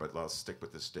anywhere, but let's stick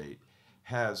with the state,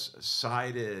 has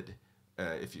sided,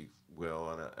 if you will,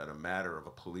 on a matter of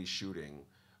a police shooting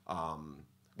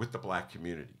with the black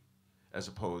community, as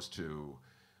opposed to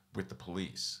with the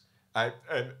police. And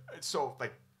so,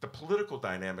 like, the political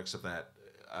dynamics of that,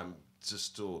 I'm just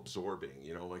still absorbing.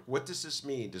 You know, like, what does this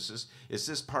mean? Is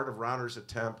this part of Rauner's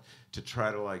attempt to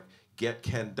try to, like, get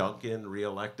Ken Duncan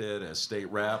reelected as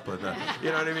state rep? And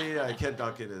you know what I mean? Ken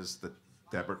Duncan is the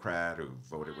Democrat who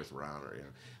voted with Rauner. You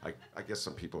know, I guess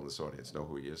some people in this audience know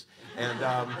who he is, and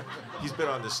he's been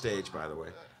on this stage, by the way.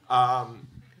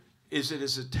 Is it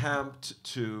his attempt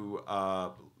to,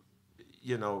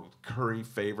 you know, curry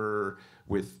favor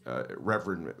with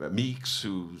Reverend Meeks,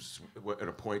 who's an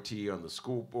appointee on the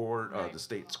school board, the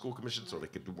state school commission, so they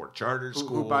could do more charter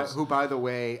schools? Who, by the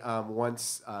way,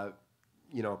 once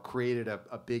you know, created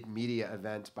a big media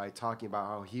event by talking about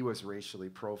how he was racially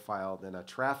profiled in a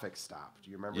traffic stop.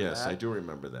 Do you remember that? Yes, I do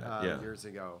remember that. Years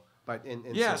ago. But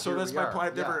so that's my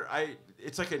point.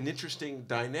 It's like an interesting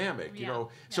dynamic, you know.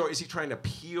 So is he trying to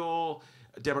peel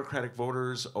Democratic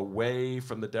voters away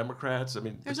from the Democrats? I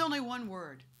mean, there's only one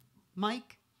word,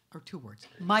 Mike, or two words,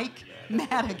 Mike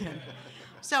Madigan.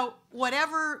 So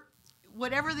whatever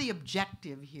the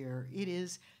objective here, it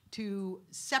is to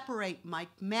separate Mike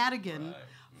Madigan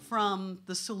from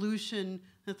the solution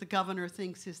that the governor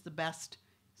thinks is the best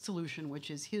solution,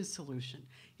 which is his solution.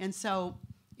 And so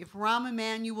if Rahm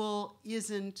Emanuel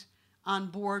isn't on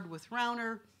board with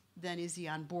Rauner, then is he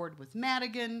on board with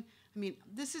Madigan? I mean,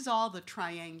 this is all the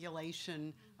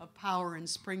triangulation of power in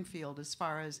Springfield as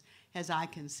far as I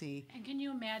can see. And can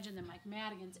you imagine that Mike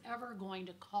Madigan's ever going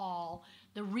to call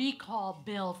the recall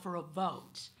bill for a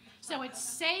vote? So it's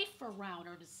safe for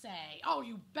Rauner to say, oh,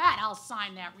 you bet I'll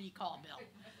sign that recall bill.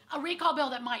 A recall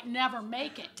bill that might never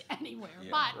make it anywhere,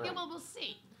 we'll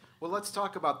see. Well, let's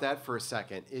talk about that for a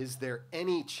second. Is there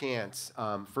any chance,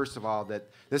 first of all, that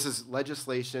this is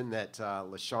legislation that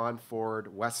LaShawn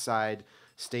Ford, West Side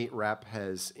State Rep,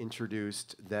 has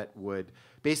introduced that would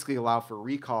basically allow for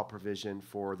recall provision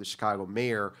for the Chicago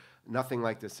mayor? Nothing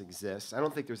like this exists. I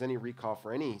don't think there's any recall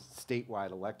for any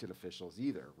statewide elected officials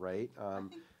either, right?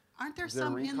 Aren't there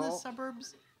some in the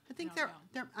suburbs? I think there.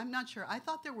 I'm not sure. I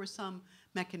thought there were some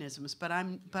mechanisms, but I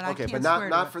can't swear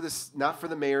not for this, not for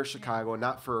the mayor of Chicago,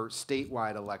 not for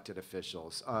statewide elected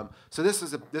officials. So this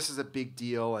is a big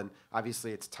deal, and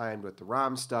obviously it's timed with the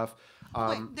Rahm stuff.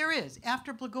 Wait, there is.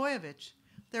 After Blagojevich,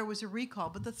 there was a recall,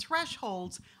 but the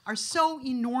thresholds are so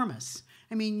enormous.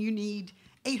 I mean, you need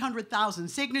 800,000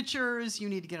 signatures. You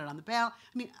need to get it on the ballot.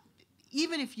 I mean,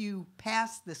 even if you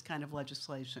pass this kind of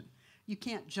legislation, you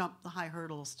can't jump the high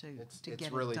hurdles to get it done.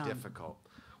 It's really difficult.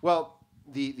 Well,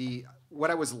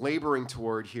 what I was laboring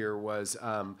toward here was,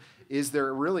 is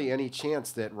there really any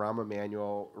chance that Rahm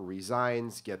Emanuel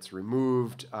resigns, gets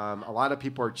removed? A lot of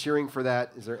people are cheering for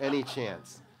that. Is there any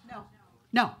chance?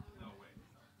 No.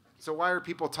 So why are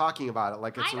people talking about it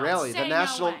like it's a reality?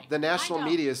 The national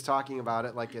media is talking about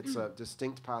it like it's a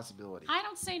distinct possibility. I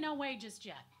don't say no way just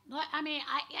yet. I mean,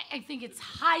 I think it's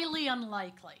highly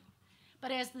unlikely.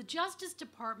 But as the Justice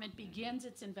Department begins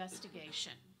its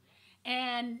investigation,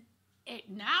 and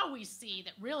now we see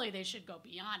that really they should go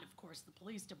beyond, of course, the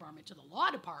police department to the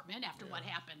law department after what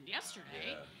happened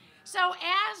yesterday. Yeah. So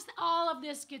as all of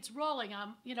this gets rolling,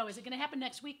 you know, is it going to happen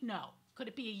next week? No. Could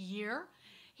it be a year?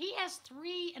 He has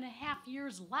 3.5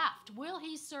 years left. Will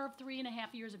he serve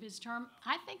 3.5 years of his term?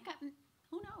 I think,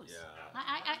 who knows?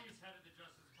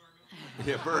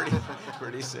 Yeah.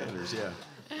 Bernie Sanders,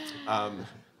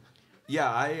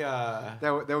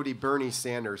 that would be Bernie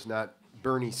Sanders, not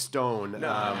Bernie Stone.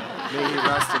 No. May he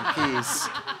rest in peace.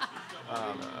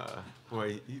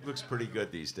 Boy, he looks pretty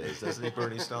good these days, doesn't he,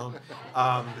 Bernie Stone?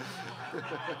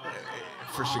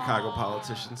 For Chicago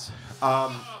politicians.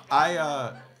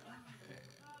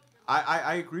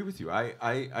 I agree with you.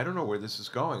 I don't know where this is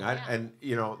going. And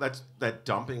you know, that's that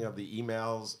dumping of the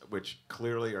emails, which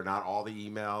clearly are not all the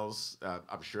emails.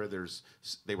 I'm sure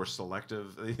they were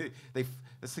selective.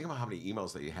 Let's think about how many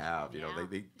emails they have. You know,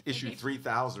 they issued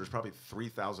 3,000. There's probably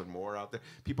 3,000 more out there.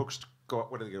 People go.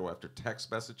 What are they going to go after? Text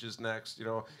messages next? You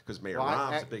know, because Mayor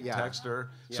Rahm's a big texter,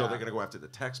 so they're going to go after the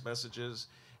text messages.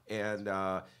 And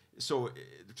so,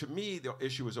 to me, the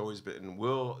issue has always been: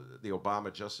 will the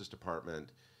Obama Justice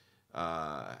Department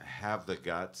have the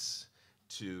guts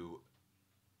to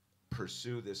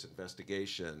pursue this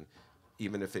investigation,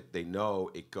 even if they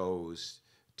know it goes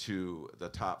to the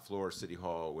top floor of City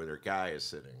Hall where their guy is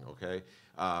sitting, okay?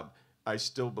 I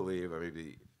still believe, I may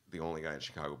be the only guy in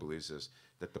Chicago believes this,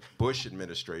 that the Bush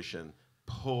administration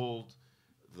pulled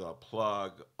the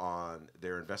plug on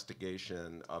their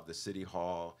investigation of the City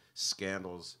Hall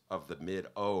scandals of the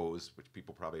mid-O's, which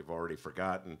people probably have already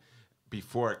forgotten,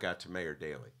 before it got to Mayor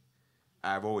Daley.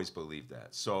 I've always believed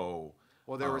that. So,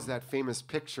 well, there was that famous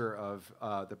picture of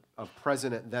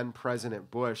then President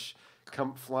Bush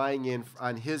come flying in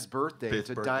on his birthday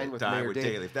to dine with Mayor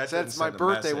Daley. That's my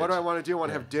birthday. What do I want to do? I want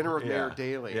to have dinner with Mayor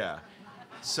Daley. Yeah.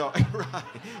 So, right.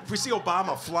 If we see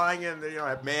Obama flying in,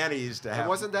 at Manny's to have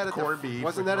corned beef.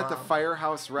 Wasn't that at the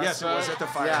Firehouse Restaurant? Yes, it was at the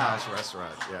Firehouse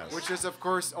Restaurant, yes. Which is, of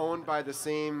course, owned by the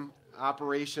same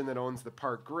operation that owns the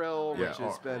Park Grill, which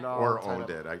has been all... Or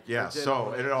owned it.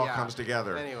 So it all comes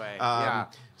together. Anyway,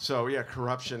 So,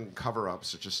 corruption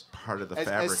cover-ups are just part of the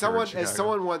fabric as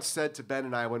someone once said to Ben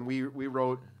and I when we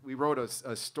wrote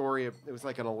a story, it was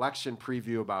like an election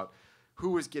preview about who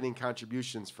was getting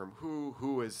contributions from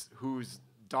whose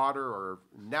daughter or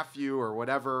nephew or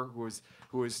whatever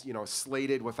who was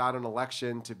slated without an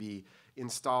election to be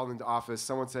installed into office.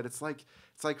 Someone said it's like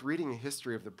reading a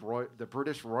history of the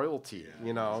British royalty.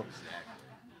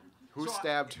 Who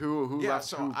stabbed who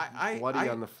left who bloody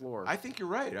on the floor. I think you're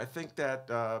right. I think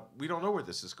that we don't know where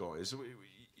this is going.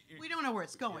 We don't know where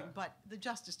it's going, but the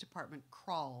Justice Department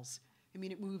crawls. I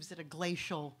mean, it moves at a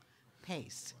glacial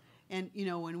pace. And,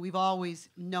 and we've always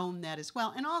known that as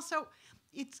well. And also,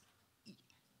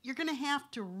 you're going to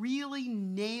have to really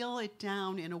nail it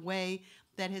down in a way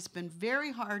that has been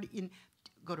very hard.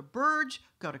 Go to Burge,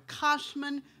 go to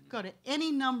Koshman, go to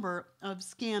any number of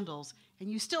scandals, and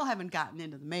you still haven't gotten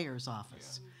into the mayor's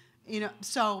office.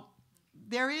 So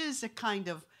there is a kind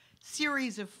of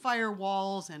series of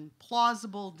firewalls and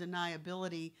plausible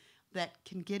deniability that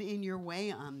can get in your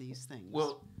way on these things.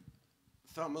 Well,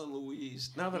 Thelma and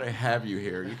Louise, now that I have you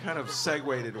here, you kind of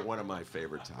segued into one of my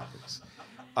favorite topics.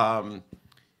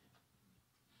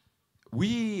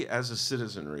 We, as a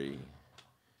citizenry,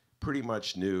 pretty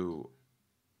much knew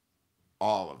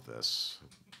all of this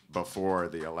before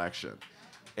the election.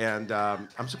 And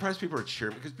I'm surprised people are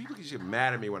cheering, because people get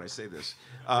mad at me when I say this.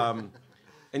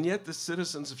 And yet the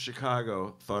citizens of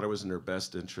Chicago thought it was in their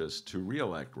best interest to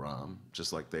re-elect Rahm,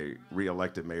 just like they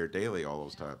re-elected Mayor Daley all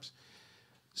those times.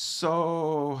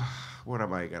 So, what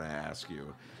am I going to ask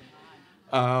you?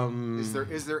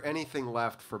 Is there anything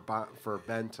left for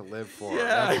Ben to live for?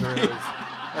 Yeah,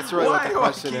 that's really what the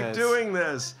question is. Why do I keep doing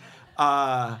this?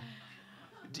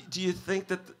 Do you think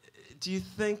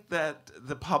that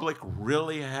the public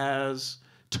really has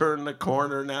turned the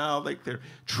corner now? Like they're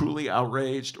truly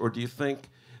outraged, or do you think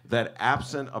that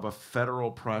absent of a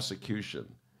federal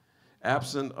prosecution,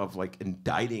 absent of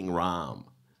indicting Rahm,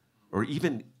 or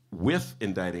even with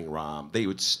indicting Rahm, they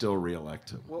would still reelect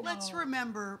him? Well, let's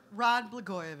remember Rod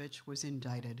Blagojevich was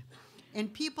indicted,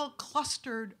 and people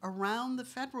clustered around the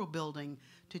federal building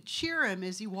to cheer him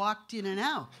as he walked in and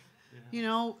out.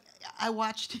 Yeah. I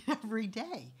watched it every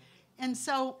day. And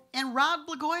Rod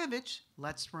Blagojevich,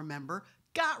 let's remember,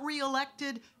 got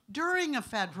reelected during a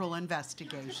federal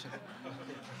investigation.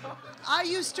 I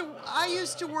used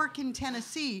to work in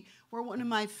Tennessee, where one of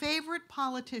my favorite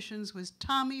politicians was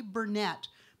Tommy Burnett,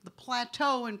 the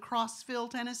Plateau in Crossville,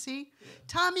 Tennessee.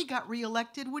 Tommy got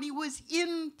reelected when he was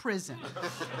in prison.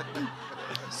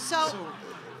 So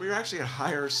we're actually at a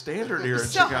higher standard here in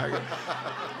Chicago.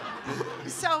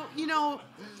 So,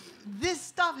 this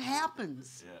stuff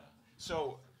happens. Yeah.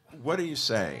 So, what are you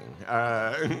saying?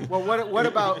 Well, what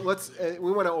about,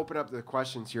 we want to open up the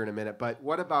questions here in a minute, but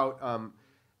what about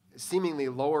seemingly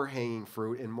lower hanging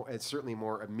fruit and certainly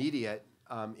more immediate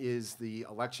is the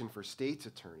election for state's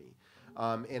attorney?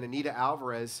 And Anita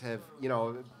Alvarez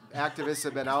activists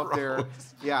have been out there.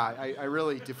 Yeah, I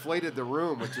really deflated the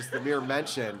room with just the mere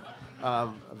mention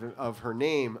of her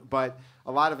name. But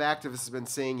a lot of activists have been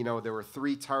saying, there were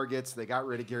 3 targets. They got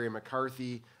rid of Gary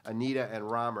McCarthy, Anita, and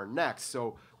Rahm are next.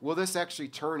 So will this actually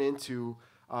turn into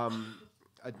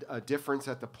a difference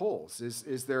at the polls?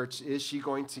 Is she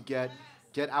going to get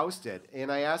ousted?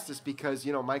 And I ask this because,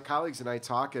 my colleagues and I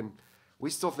talk, and we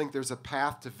still think there's a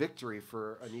path to victory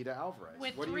for Anita Alvarez.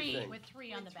 With three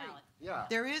on the ballot. Yeah.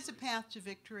 There is a path to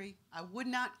victory. I would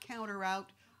not counter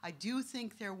out. I do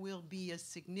think there will be a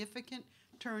significant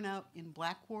turnout in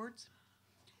black wards.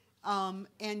 And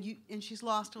she's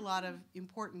lost a lot of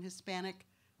important Hispanic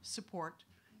support.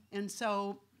 And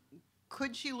so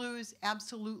could she lose?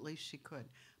 Absolutely she could.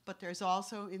 But there's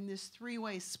also, in this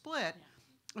 3-way split,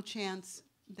 a chance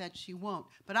that she won't.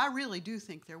 But I really do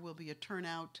think there will be a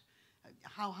turnout.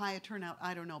 How high a turnout,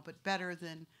 I don't know, but better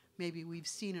than maybe we've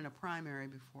seen in a primary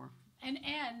before. And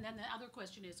then the other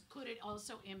question is, could it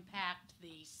also impact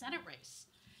the Senate race?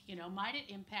 Might it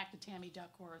impact the Tammy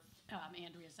Duckworth,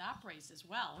 Andrea Zopp race as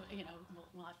well?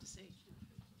 We'll have to see.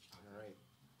 All right.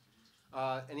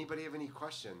 Anybody have any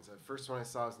questions? The first one I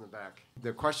saw was in the back.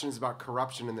 The question is about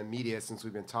corruption in the media, since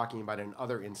we've been talking about it in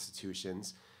other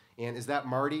institutions. And is that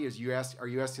Marty? Are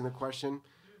you asking the question?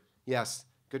 Yes.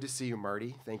 Good to see you,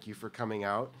 Marty. Thank you for coming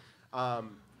out.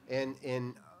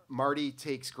 And Marty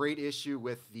takes great issue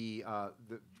with the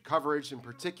coverage in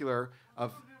particular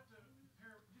of.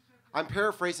 I'm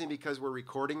paraphrasing because we're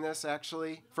recording this.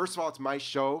 Actually, first of all, it's my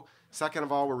show. Second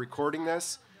of all, we're recording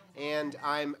this, and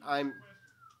I'm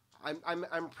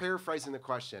paraphrasing the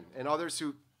question. And others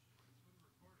who.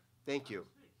 Thank you.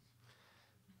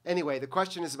 Anyway, the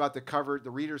question is about the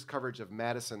reader's coverage of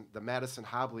the Madison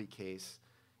Hobley case,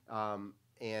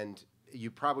 and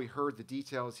you probably heard the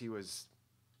details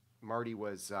Marty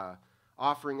was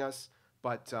offering us,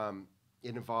 but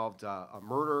it involved a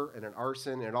murder and an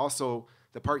arson, and also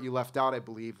the part you left out, I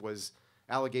believe, was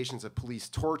allegations of police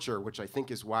torture, which I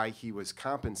think is why he was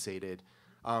compensated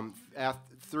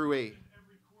through a.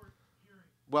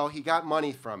 Well, he got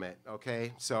money from it.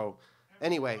 Okay, so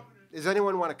anyway. Does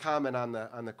anyone want to comment on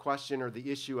the question or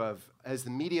the issue of, has the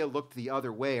media looked the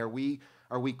other way? Are we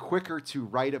quicker to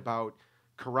write about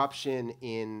corruption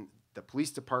in the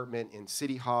police department, in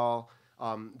City Hall,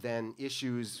 than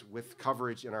issues with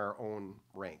coverage in our own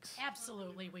ranks?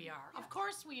 Absolutely, we are. Of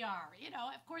course we are.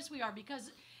 Of course we are,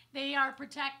 because they are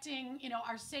protecting,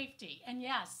 our safety. And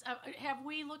yes, have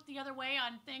we looked the other way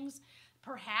on things?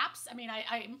 Perhaps. I mean,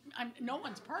 I'm no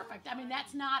one's perfect. I mean,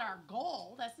 that's not our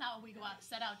goal. That's not what we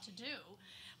set out to do.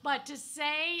 But to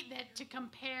say that, to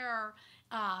compare,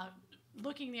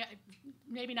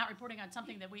 maybe not reporting on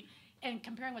something that and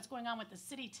comparing what's going on with the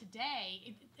city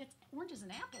today, it's oranges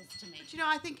and apples to me. But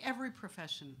I think every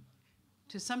profession,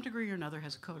 to some degree or another,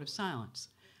 has a code of silence.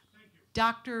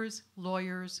 Doctors,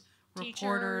 lawyers,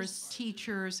 reporters,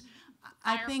 teachers.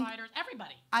 Firefighters,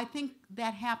 everybody. I think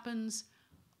that happens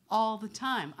all the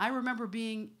time. I remember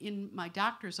being in my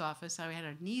doctor's office. I had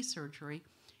a knee surgery,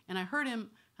 and I heard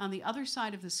him on the other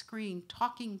side of the screen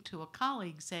talking to a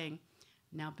colleague saying,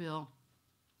 "Now, Bill,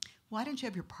 why didn't you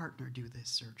have your partner do this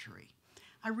surgery?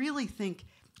 I really think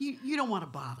you don't want to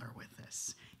bother with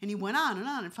this." And he went on,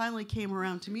 and finally came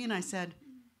around to me, and I said,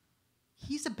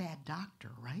 "He's a bad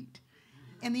doctor, right?"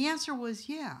 And the answer was,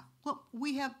 yeah. Well,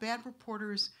 we have bad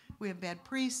reporters, we have bad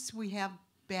priests, we have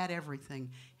bad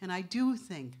everything. And I do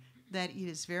think that it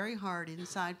is very hard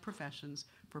inside professions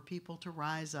for people to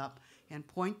rise up and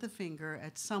point the finger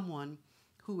at someone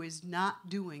who is not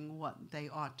doing what they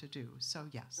ought to do. So,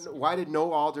 yes. Why did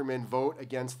no alderman vote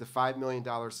against the $5 million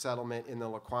settlement in the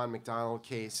Laquan McDonald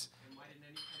case? And why didn't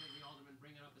any of the aldermen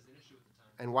bring it up as an issue at the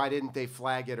time? And why didn't they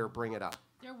flag it or bring it up?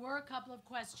 There were a couple of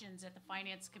questions at the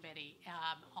Finance Committee.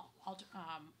 Walter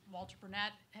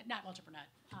Burnett, not Walter Burnett,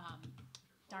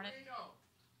 darn it.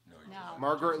 No.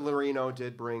 Margaret Lorino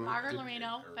did bring. Margaret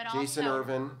Lorino, but Jason also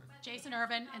Irvin. Jason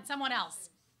Irvin, and someone else.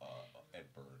 Ed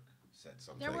Berg said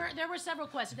something. There were several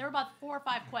questions. There were about 4 or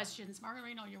 5 questions. Margaret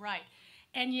Lorino, you're right.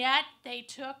 And yet they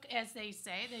took, as they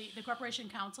say, the Corporation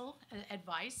Counsel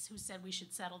advice, who said we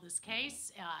should settle this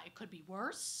case. It could be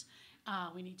worse.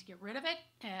 We need to get rid of it.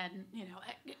 And,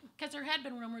 because there had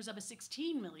been rumors of a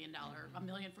 $16 million, $1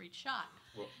 million for each shot.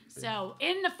 Well, so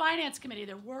in the Finance Committee,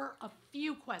 there were a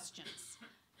few questions.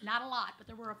 Not a lot, but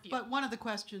there were a few. But one of the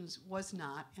questions was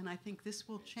not, and I think this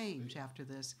will change after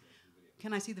this.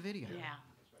 Can I see the video?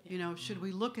 Yeah. Should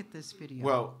we look at this video?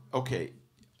 Well, okay.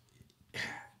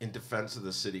 In defense of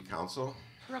the city council.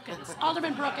 Brookins.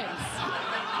 Alderman Brookins.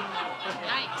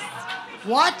 Nice.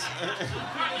 What?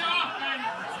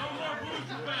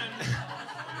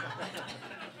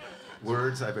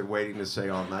 Words I've been waiting to say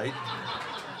all night.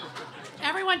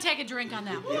 Everyone take a drink on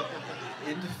that.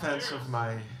 In defense of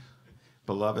my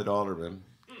beloved alderman,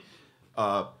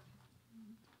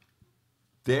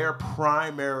 their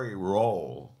primary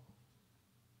role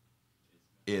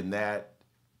in that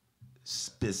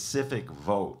specific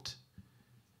vote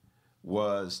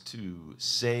was to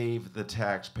save the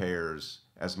taxpayers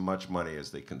as much money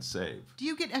as they can save. Do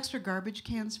you get extra garbage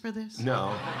cans for this?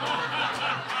 No.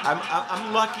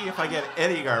 I'm lucky if I get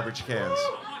any garbage cans.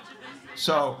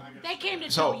 So they came to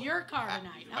tow your car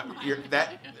tonight.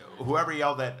 Whoever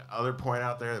yelled that other point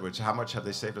out there, which how much have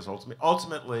they saved us ultimately?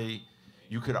 Ultimately,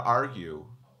 you could argue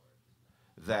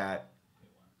that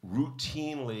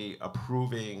routinely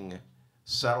approving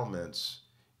settlements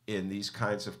in these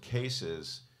kinds of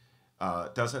cases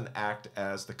doesn't act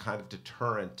as the kind of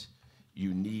deterrent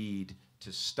you need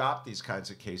to stop these kinds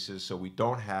of cases so we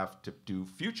don't have to do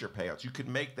future payouts. You could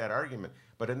make that argument.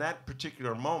 But in that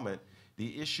particular moment,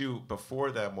 the issue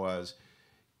before them was,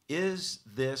 is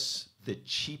this the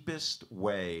cheapest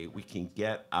way we can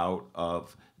get out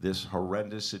of this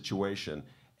horrendous situation?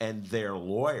 And their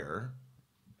lawyer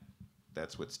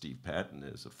that's what Steve Patton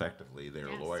is, effectively their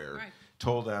Yes, lawyer, right.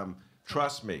 told them,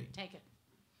 trust me, Take it.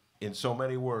 in so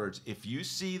many words, if you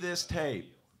see this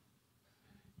tape,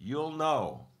 you'll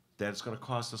know that it's going to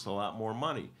cost us a lot more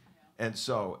money. And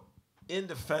so, in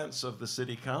defense of the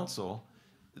city council,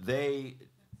 they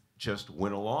just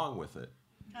went along with it.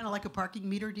 Kind of like a parking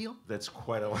meter deal. That's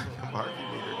quite a market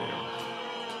meter deal.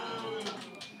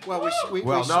 Well,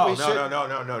 no.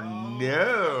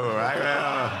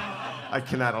 I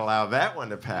cannot allow that one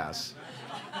to pass.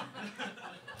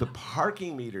 The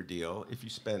parking meter deal, if you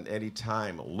spend any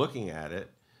time looking at it,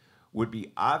 would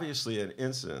be obviously an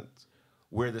incident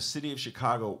where the city of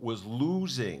Chicago was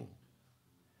losing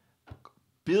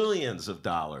billions of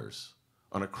dollars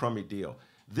on a crummy deal.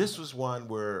 This was one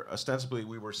where ostensibly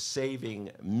we were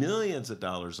saving millions of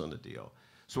dollars on the deal.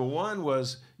 So one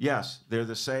was, yes, they're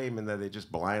the same in that they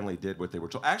just blindly did what they were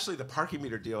told. Actually, the parking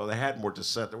meter deal, they had more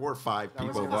dissent. There were 5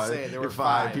 people voting. There were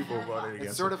five 5 people voted against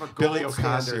It's sort it. of a Billy gold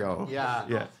standard. Ocasio.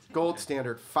 Yeah. Gold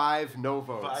standard. 5 no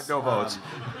votes. 5 no votes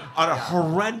on a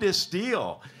horrendous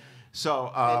deal.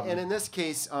 So and in this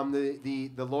case,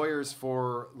 the lawyers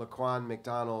for Laquan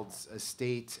McDonald's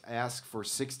estate asked for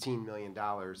 $16 million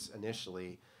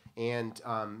initially, and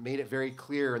made it very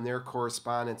clear in their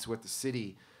correspondence with the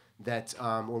city that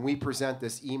when we present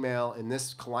this email in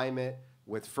this climate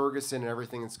with Ferguson and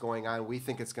everything that's going on, we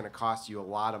think it's going to cost you a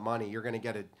lot of money. You're going to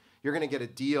get a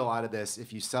deal out of this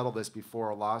if you settle this before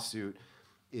a lawsuit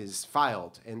is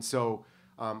filed. And so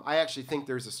I actually think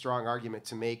there's a strong argument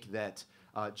to make that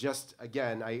just,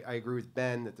 again, I agree with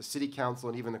Ben that the city council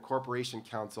and even the corporation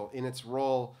council, in its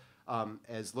role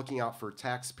as looking out for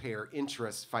taxpayer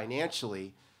interests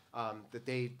financially, that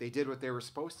they did what they were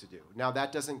supposed to do. Now,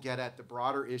 that doesn't get at the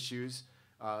broader issues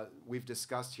we've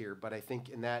discussed here, but I think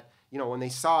in that, when they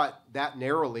saw it that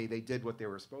narrowly, they did what they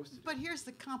were supposed to do. But here's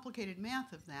the complicated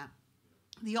math of that.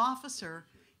 The officer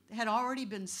had already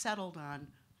been settled on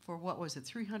for, what was it,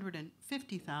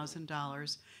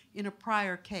 $350,000 in a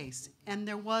prior case, and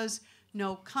there was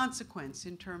no consequence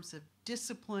in terms of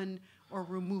discipline or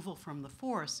removal from the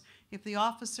force. If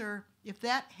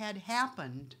that had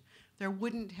happened, there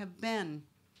wouldn't have been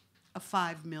a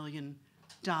 $5 million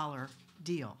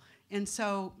deal. And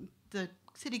so the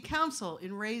city council,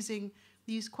 in raising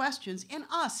these questions, and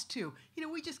us too,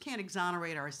 we just can't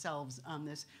exonerate ourselves on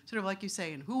this, sort of like you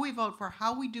say, and who we vote for,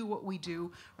 how we do what we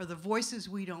do, or the voices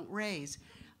we don't raise.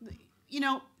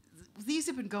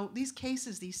 These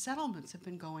cases, these settlements have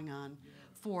been going on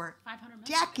for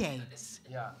decades.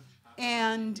 Yeah.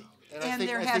 And I think-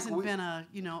 there I think hasn't been a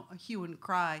hue and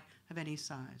cry of any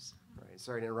size. Right.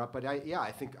 Sorry to interrupt, but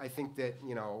I think that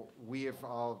we have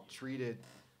all treated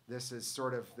this as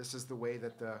sort of, this is the way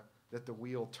that the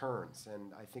wheel turns,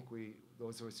 and I think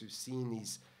those of us who've seen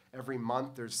these every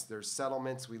month, there's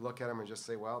settlements. We look at them and just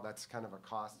say, well, that's kind of a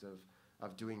cost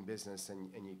of doing business,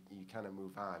 and you kind of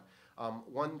move on.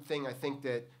 One thing I think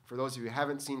that for those of you who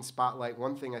haven't seen Spotlight,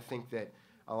 one thing I think that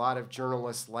a lot of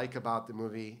journalists like about the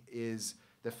movie is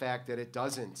the fact that it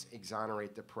doesn't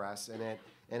exonerate the press, and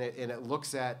it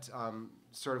looks at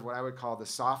sort of what I would call the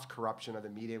soft corruption of the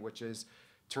media, which is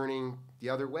turning the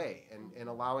other way and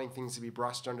allowing things to be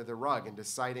brushed under the rug and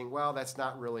deciding, well, that's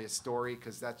not really a story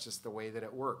because that's just the way that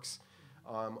it works.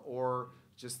 Or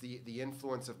just the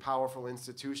influence of powerful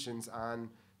institutions on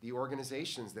the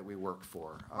organizations that we work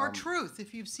for. Or Truth,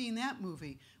 if you've seen that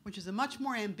movie, which is a much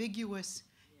more ambiguous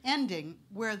ending,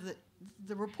 where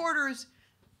the reporters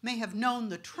may have known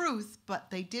the truth,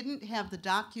 but they didn't have the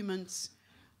documents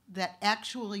that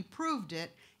actually proved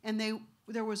it, and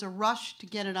there was a rush to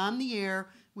get it on the air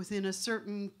within a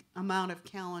certain amount of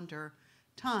calendar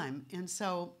time. And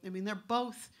so, they're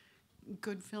both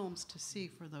good films to see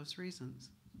for those reasons.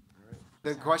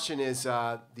 The question is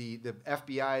the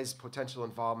FBI's potential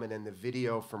involvement in the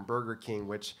video from Burger King,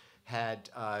 which had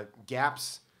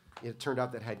gaps. It turned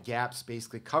out that had gaps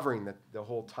basically covering the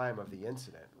whole time of the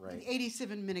incident, right? An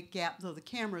 87-minute gap, though the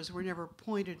cameras were never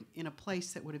pointed in a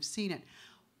place that would have seen it.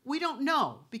 We don't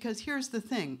know, because here's the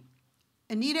thing.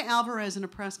 Anita Alvarez in a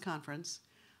press conference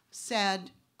said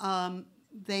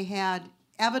they had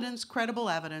evidence, credible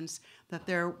evidence, that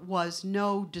there was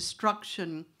no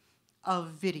destruction of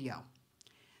video.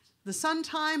 The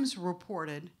Sun-Times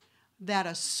reported that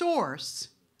a source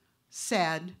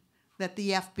said that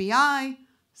the FBI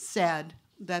said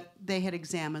that they had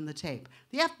examined the tape.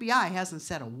 The FBI hasn't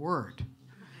said a word.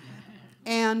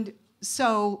 And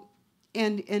so,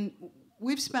 and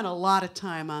we've spent a lot of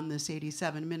time on this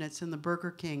 87 minutes in the Burger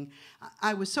King.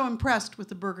 I was so impressed with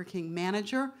the Burger King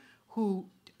manager who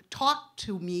talked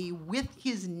to me with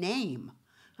his name.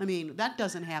 That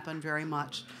doesn't happen very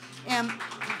much.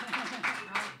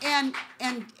 and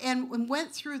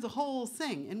went through the whole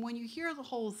thing. And when you hear the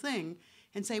whole thing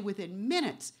and say within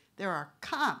minutes there are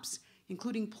cops,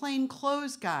 including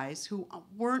plainclothes guys who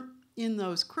weren't in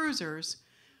those cruisers,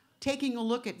 taking a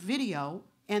look at video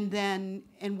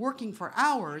and working for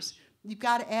hours, you've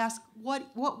got to ask,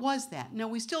 what was that? Now,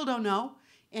 we still don't know,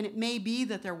 and it may be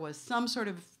that there was some sort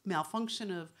of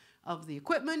malfunction of the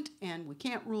equipment, and we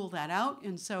can't rule that out,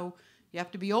 and so you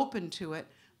have to be open to it.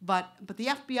 But the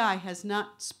FBI has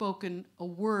not spoken a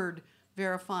word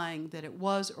verifying that it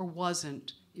was or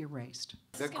wasn't erased.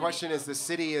 The question is, the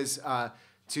city has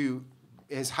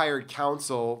hired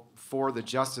counsel for the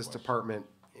Justice Department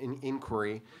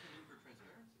inquiry,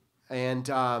 and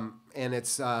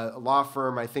it's a law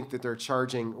firm. I think that they're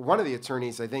charging one of the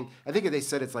attorneys. I think they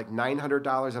said it's like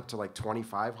 $900 up to like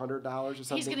 $2,500 or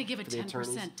something. He's going to give a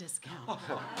 10% discount.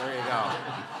 There you go.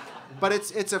 But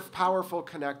it's a powerful,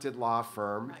 connected law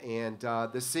firm, and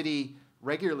the city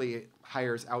regularly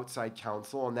hires outside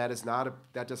counsel, and that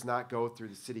does not go through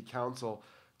the city council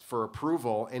for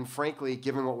approval. And frankly,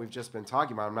 given what we've just been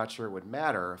talking about, I'm not sure it would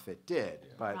matter if it did.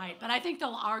 But Right, but I think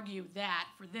they'll argue that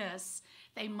for this,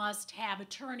 they must have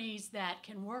attorneys that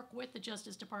can work with the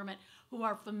Justice Department who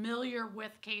are familiar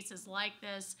with cases like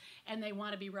this, and they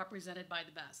want to be represented by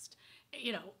the best.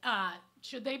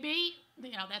 Should they be?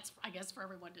 That's, I guess, for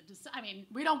everyone to decide. I mean,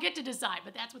 we don't get to decide,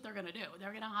 but that's what they're going to do.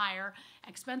 They're going to hire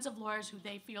expensive lawyers who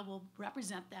they feel will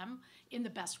represent them in the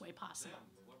best way possible.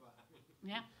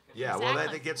 Yeah. Yeah, exactly.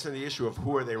 well, that gets in the issue of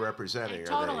who are they representing.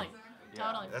 Totally.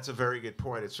 Yeah, that's a very good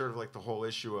point. It's sort of like the whole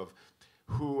issue of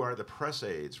who are the press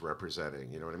aides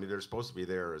representing. You know what I mean? They're supposed to be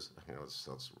there as, it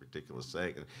sounds ridiculous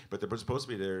saying it, but they're supposed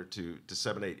to be there to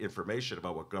disseminate information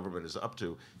about what government is up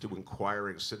to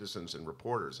inquiring citizens and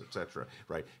reporters, et cetera,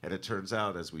 right? And it turns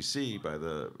out, as we see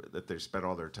that they spent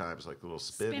all their times like a little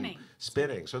spinning.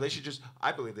 So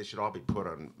I believe they should all be put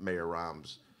on Mayor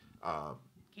Rahm's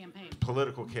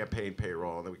political campaign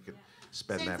payroll, and then we could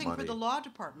spend that money. Same thing for the law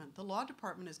department. The law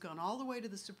department has gone all the way to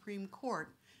the Supreme Court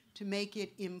to make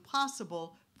it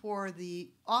impossible for the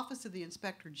Office of the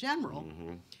Inspector General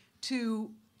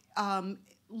to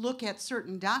look at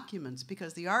certain documents,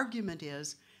 because the argument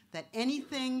is that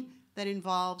anything that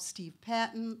involves Steve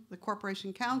Patton, the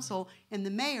Corporation Counsel, and the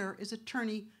mayor is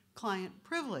attorney-client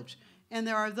privilege. And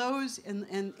there are those, and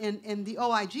the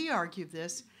OIG argued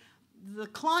this, the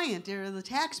client are the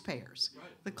taxpayers. Right.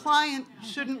 The client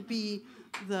shouldn't be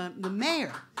the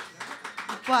mayor.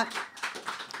 But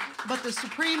the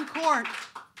Supreme Court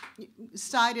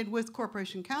sided with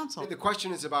Corporation Counsel. The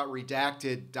question is about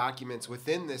redacted documents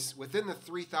within the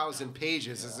 3,000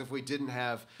 pages, as if we didn't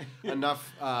have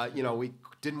enough. We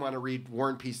didn't want to read War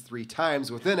and Peace 3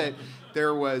 times. Within it,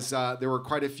 there were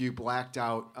quite a few blacked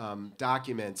out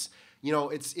documents.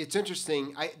 It's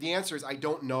interesting. The answer is I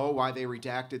don't know why they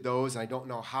redacted those. I don't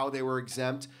know how they were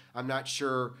exempt. I'm not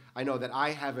sure. I know that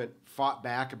I haven't fought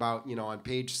back about, on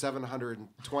page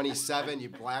 727, you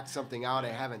blacked something out. I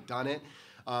haven't done it.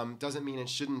 Doesn't mean it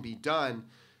shouldn't be done.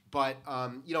 But,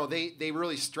 they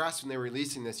really stressed when they were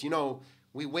releasing this.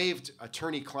 We waived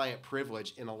attorney-client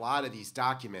privilege in a lot of these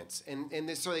documents.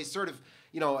 So they sort of,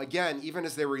 again, even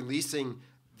as they were releasing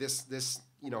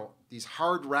these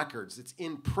hard records, it's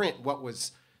in print what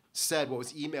was said, what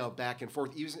was emailed back and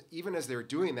forth. Even as they were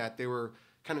doing that, they were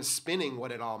kind of spinning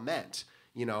what it all meant,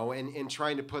 and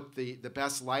trying to put the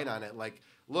best light on it. Like,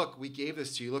 look, we gave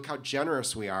this to you. Look how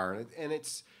generous we are. And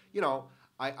it's,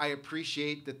 I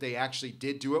appreciate that they actually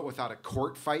did do it without a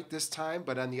court fight this time.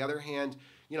 But on the other hand,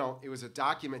 it was a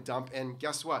document dump, and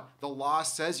guess what? The law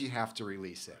says you have to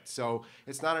release it. So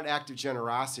it's not an act of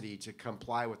generosity to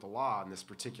comply with the law in this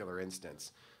particular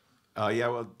instance.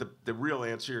 The real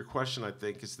answer to your question, I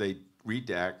think, is they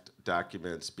redact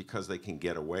documents because they can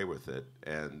get away with it,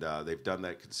 and they've done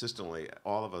that consistently.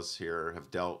 All of us here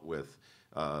have dealt with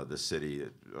the city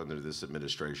under this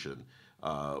administration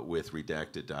with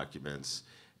redacted documents,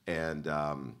 and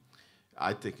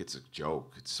I think it's a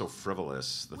joke. It's so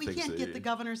frivolous. We can't get the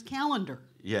governor's calendar.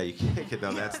 Yeah, you can't get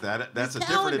that's a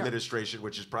different administration,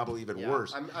 which is probably even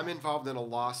worse. I'm involved in a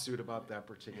lawsuit about that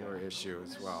particular issue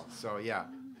as well. So yeah.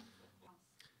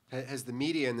 Has the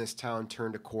media in this town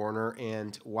turned a corner,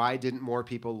 and why didn't more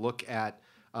people look at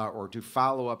or do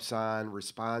follow-ups on,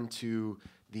 respond to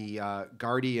the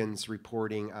Guardian's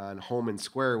reporting on Holman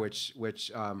Square, which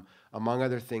among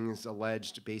other things,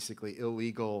 alleged basically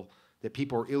that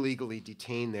people were illegally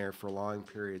detained there for long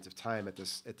periods of time at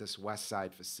this West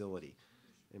Side facility?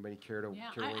 Anybody care to?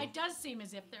 Yeah, care to weigh in? it does seem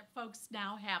as if folks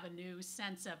now have a new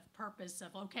sense of purpose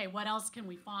of, okay, what else can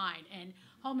we find? And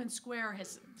Home and Square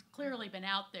has clearly been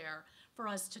out there for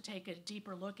us to take a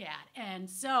deeper look at. And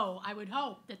so I would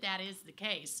hope that that is the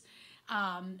case.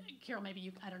 Carol,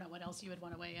 maybe I don't know what else you would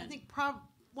want to weigh in. I think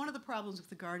one of the problems with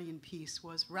the Guardian piece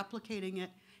was replicating it,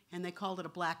 and they called it a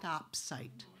black ops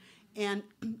site. And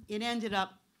it ended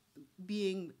up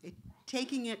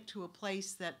taking it to a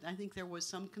place that I think there was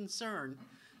some concern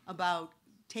about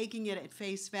taking it at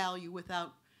face value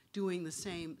without doing the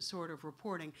same sort of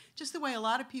reporting. Just the way a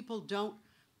lot of people don't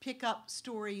pick up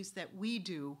stories that we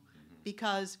do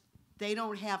because they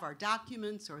don't have our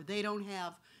documents or they don't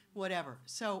have whatever.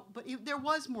 So, but there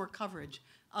was more coverage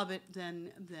of it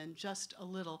than just a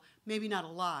little, maybe not a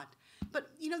lot. But,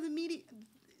 you know, the media,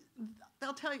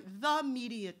 I'll tell you, the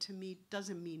media to me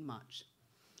doesn't mean much.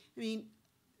 I mean,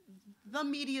 the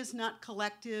media is not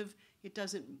collective. It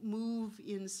doesn't move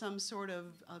in some sort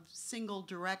of single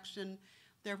direction.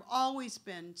 There have always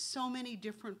been so many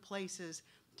different places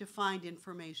to find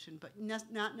information, but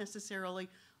not necessarily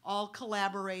all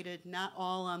collaborated, not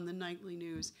all on the nightly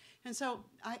news. And so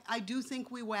I do think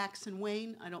we wax and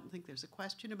wane. I don't think there's a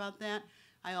question about that.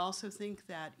 I also think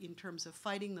that in terms of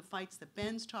fighting the fights that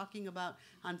Ben's talking about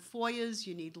on FOIAs,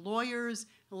 you need lawyers.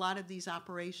 A lot of these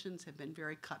operations have been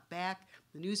very cut back.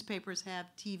 The newspapers have,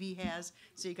 TV has,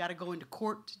 so you got to go into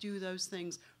court to do those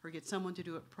things or get someone to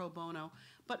do it pro bono.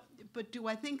 But do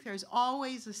I think there's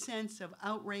always a sense of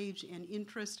outrage and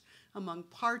interest among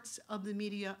parts of the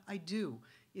media? I do.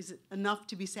 Is it enough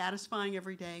to be satisfying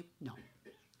every day? No.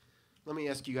 Let me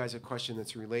ask you guys a question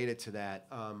that's related to that.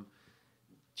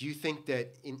 Do you think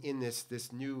that in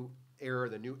this new era,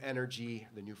 the new energy,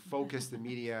 the new focus the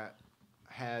media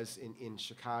has in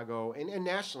Chicago and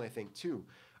nationally, I think too,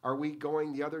 are we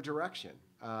going the other direction?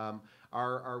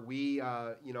 Are we,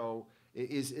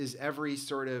 is every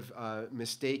sort of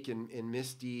mistake and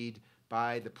misdeed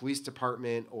by the police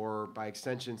department or by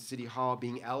extension City Hall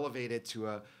being elevated to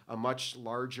a much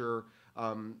larger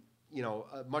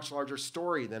a much larger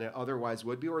story than it otherwise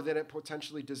would be or than it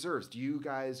potentially deserves? Do you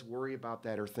guys worry about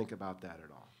that or think about that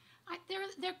at all?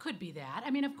 There could be that.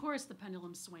 I mean, of course, the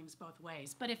pendulum swings both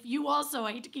ways. But if you also,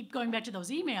 I hate to keep going back to those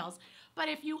emails, but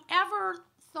if you ever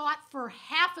thought for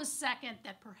half a second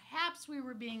that perhaps we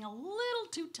were being a little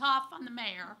too tough on the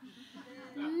mayor,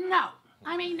 no.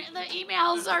 I mean, the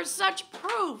emails are such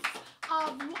proof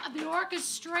of the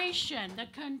orchestration, the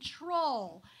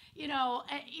control.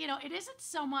 It isn't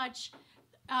so much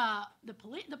the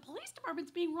police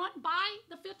department's being run by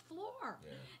the fifth floor.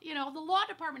 Yeah. The law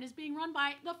department is being run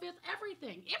by the fifth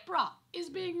everything. IPRA is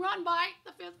being run by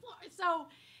the fifth floor. So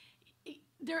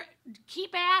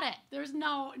keep at it. There's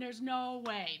no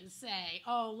way to say,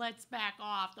 oh, let's back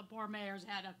off. The poor mayor's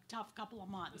had a tough couple of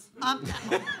months.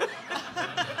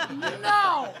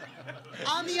 No.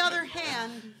 On the other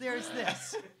hand, there's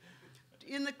this.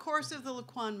 In the course of the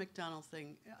Laquan McDonald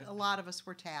thing, a lot of us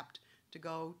were tapped to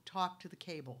go talk to the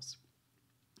cables.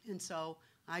 And so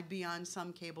I'd be on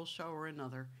some cable show or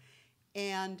another.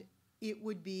 And it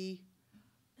would be,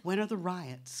 when are the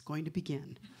riots going to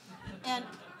begin? And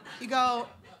you go,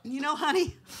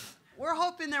 honey, we're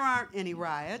hoping there aren't any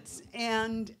riots.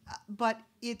 But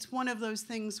it's one of those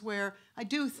things where I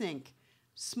do think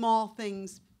small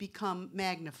things become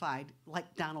magnified,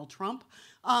 like Donald Trump.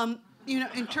 In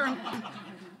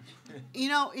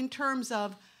terms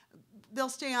of they'll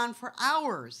stay on for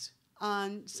hours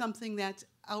on something that's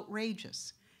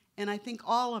outrageous. And I think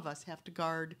all of us have to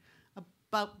guard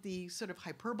about the sort of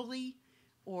hyperbole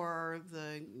or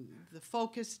the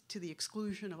focus to the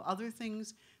exclusion of other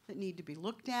things that need to be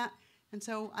looked at. And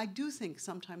so I do think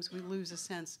sometimes we lose a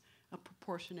sense of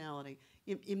proportionality.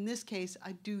 In this case,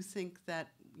 I do think that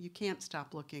you can't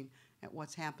stop looking at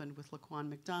what's happened with Laquan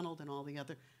McDonald and all the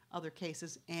other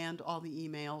cases and all the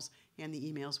emails and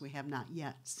the emails we have not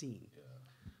yet seen. Yeah.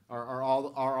 Are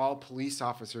all police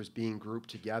officers being grouped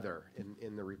together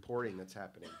in the reporting that's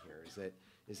happening here?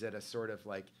 Is it a sort of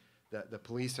like the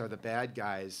police are the bad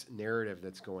guys narrative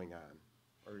that's going on?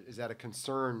 Or is that a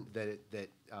concern that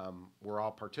we're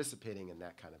all participating in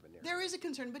that kind of a narrative? There is a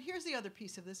concern, but here's the other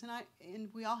piece of this, and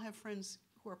we all have friends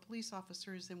who are police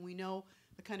officers, and we know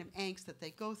the kind of angst that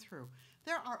they go through.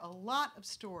 There are a lot of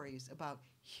stories about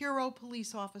hero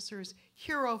police officers,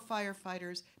 hero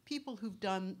firefighters, people who've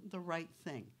done the right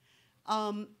thing.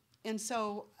 And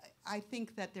so I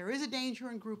think that there is a danger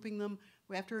in grouping them.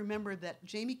 We have to remember that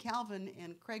Jamie Calvin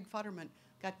and Craig Futterman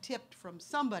got tipped from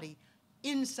somebody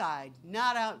inside,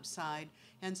 not outside.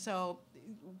 And so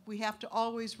we have to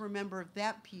always remember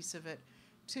that piece of it,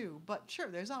 too. But sure,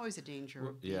 there's always a danger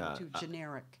of being too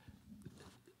generic.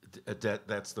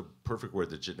 That's the perfect word,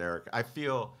 the generic. I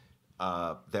feel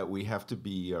that we have to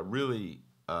be really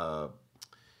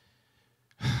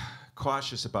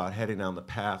cautious about heading down the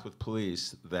path with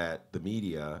police that the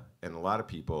media and a lot of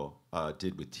people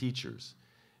did with teachers.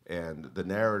 And the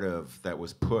narrative that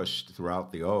was pushed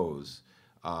throughout the O's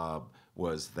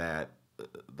was that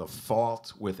the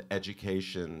fault with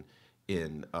education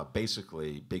in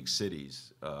basically big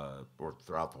cities or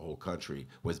throughout the whole country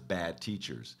was bad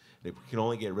teachers. And if we can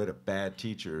only get rid of bad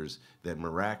teachers, then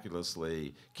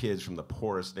miraculously kids from the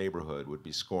poorest neighborhood would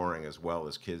be scoring as well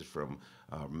as kids from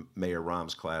Mayor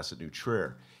Rahm's class at New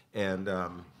Trier. And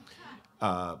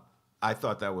I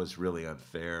thought that was really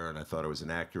unfair, and I thought it was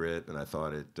inaccurate, and I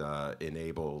thought it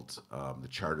enabled the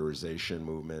charterization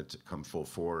movement to come full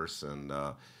force, and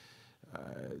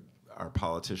our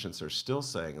politicians are still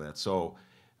saying that. So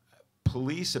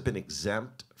police have been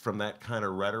exempt from that kind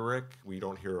of rhetoric. We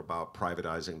don't hear about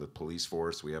privatizing the police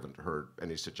force. We haven't heard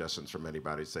any suggestions from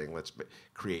anybody saying let's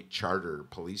create charter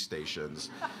police stations.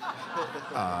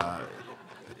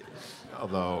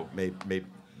 Although maybe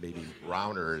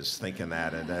Rauner is thinking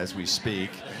that, and as we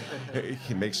speak, he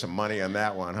can make some money on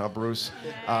that one, huh, Bruce?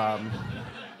 But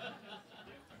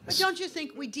don't you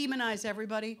think we demonize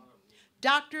everybody?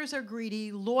 Doctors are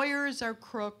greedy, lawyers are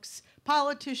crooks,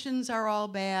 politicians are all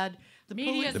bad. The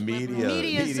media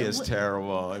is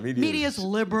terrible. Media's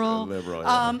liberal. Liberal,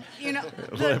 yeah. You know,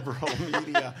 liberal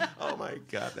media. Oh my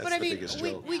God, that's but I the mean, biggest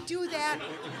joke. we do that.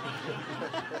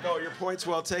 No, your point's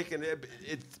well taken.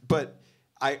 But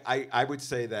I would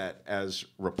say that as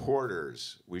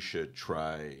reporters, we should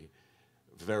try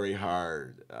very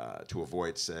hard to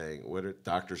avoid saying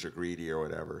doctors are greedy or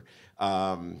whatever.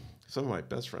 Some of my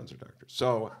best friends are doctors.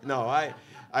 So, no, I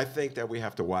think that we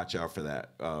have to watch out for that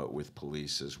with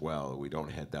police as well. We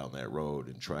don't head down that road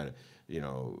and try to,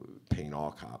 paint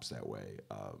all cops that way.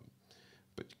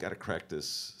 But you got to crack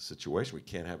this situation. We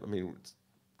can't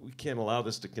we can't allow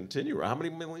this to continue. How many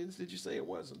millions did you say it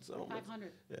was?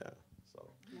 500. Yeah. So.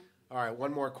 Yeah. All right,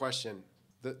 one more question.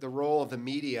 The role of the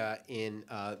media in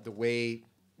the way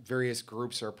various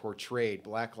groups are portrayed,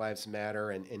 Black Lives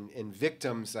Matter, and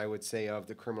victims, I would say, of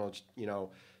the criminal,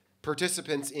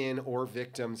 participants in or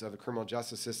victims of the criminal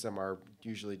justice system are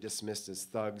usually dismissed as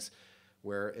thugs,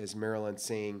 whereas Maryland's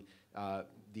saying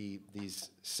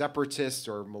these separatists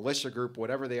or militia group,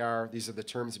 whatever they are, these are the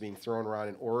terms being thrown around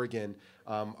in Oregon,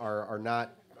 are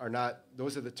not.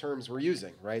 Those are the terms we're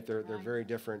using, right? They're very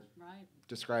different, Right.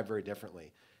 described very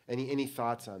differently. Any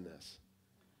thoughts on this?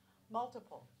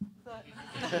 Multiple.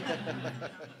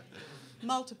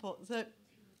 Multiple.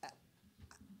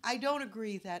 I don't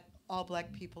agree that all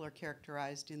black people are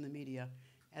characterized in the media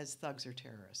as thugs or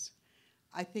terrorists.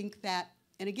 I think that,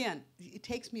 and again, it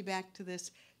takes me back to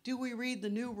this, do we read the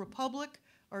New Republic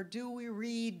or do we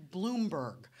read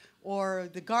Bloomberg or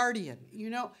The Guardian?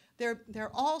 There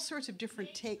are all sorts of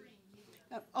different takes.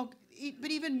 But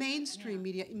even mainstream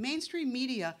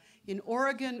media in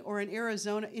Oregon or in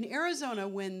Arizona,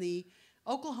 when the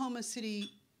Oklahoma City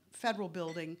Federal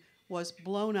Building was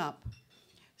blown up,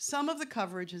 some of the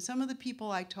coverage and some of the people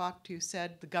I talked to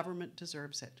said the government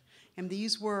deserves it. And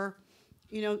these were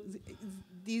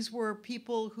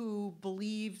people who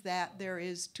believe that there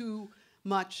is too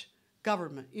much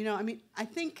government. I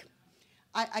think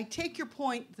I take your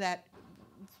point that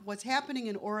what's happening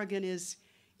in Oregon is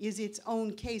its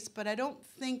own case, but I don't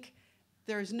think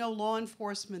there's no law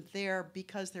enforcement there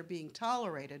because they're being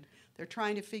tolerated. They're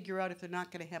trying to figure out if they're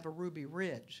not going to have a Ruby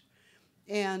Ridge.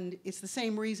 And it's the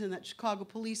same reason that Chicago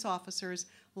police officers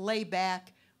lay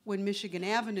back when Michigan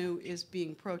Avenue is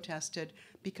being protested,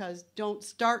 because don't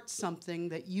start something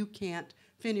that you can't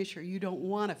finish or you don't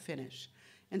want to finish.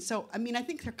 And so, I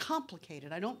think they're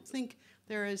complicated. I don't think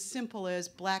they're as simple as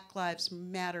Black Lives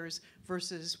Matters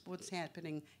versus what's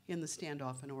happening in the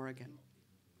standoff in Oregon.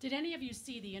 Did any of you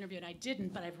see the interview? And I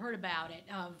didn't, but I've heard about it,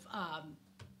 of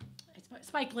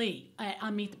Spike Lee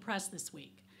on Meet the Press this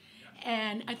week.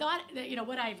 And I thought that,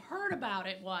 what I've heard about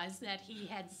it was that he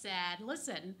had said,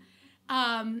 listen,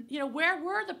 where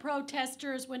were the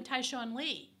protesters when Tyshawn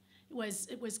Lee was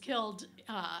killed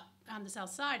on the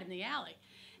South Side in the alley?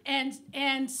 And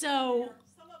so...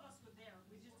 Some of us were there.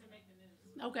 We just didn't make the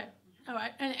news. Okay. All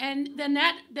right. And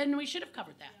then we should have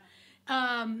covered that.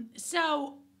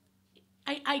 So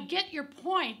I get your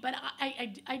point, but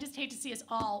I just hate to see us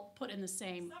all put in the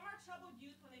same... Some are troubled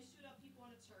youth when they shoot up people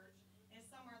in a church, and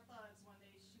some are thugs when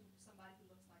they shoot somebody who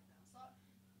looks like them. So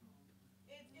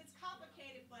it's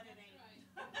complicated, but it ain't.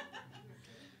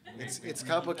 It's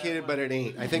complicated, but it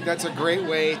ain't. I think that's a great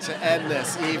way to end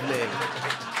this evening.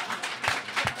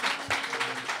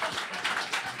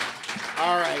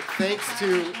 All right,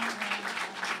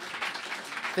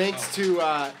 Thanks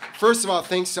to, first of all,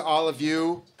 thanks to all of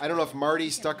you. I don't know if Marty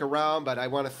stuck around, but I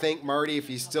want to thank Marty if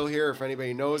he's still here, if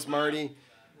anybody knows Marty.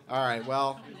 All right,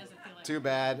 well, too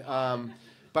bad.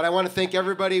 But I want to thank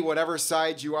everybody, whatever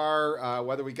side you are,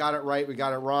 whether we got it right, we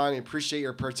got it wrong. I appreciate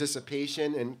your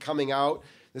participation and coming out.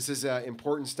 This is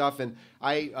important stuff, and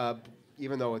I,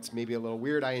 even though it's maybe a little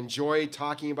weird, I enjoy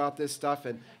talking about this stuff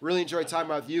and really enjoy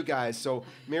talking about you guys. So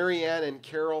Marianne and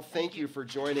Carol, thank you for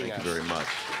joining us. Thank you very much.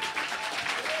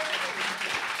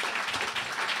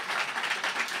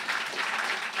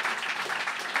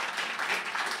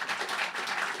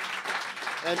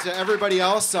 And to everybody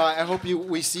else, I hope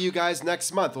we see you guys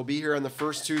next month. We'll be here on the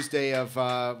first Tuesday of,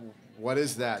 what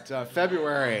is that?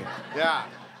 February. Yeah.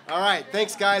 All right.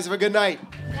 Thanks, guys. Have a good night.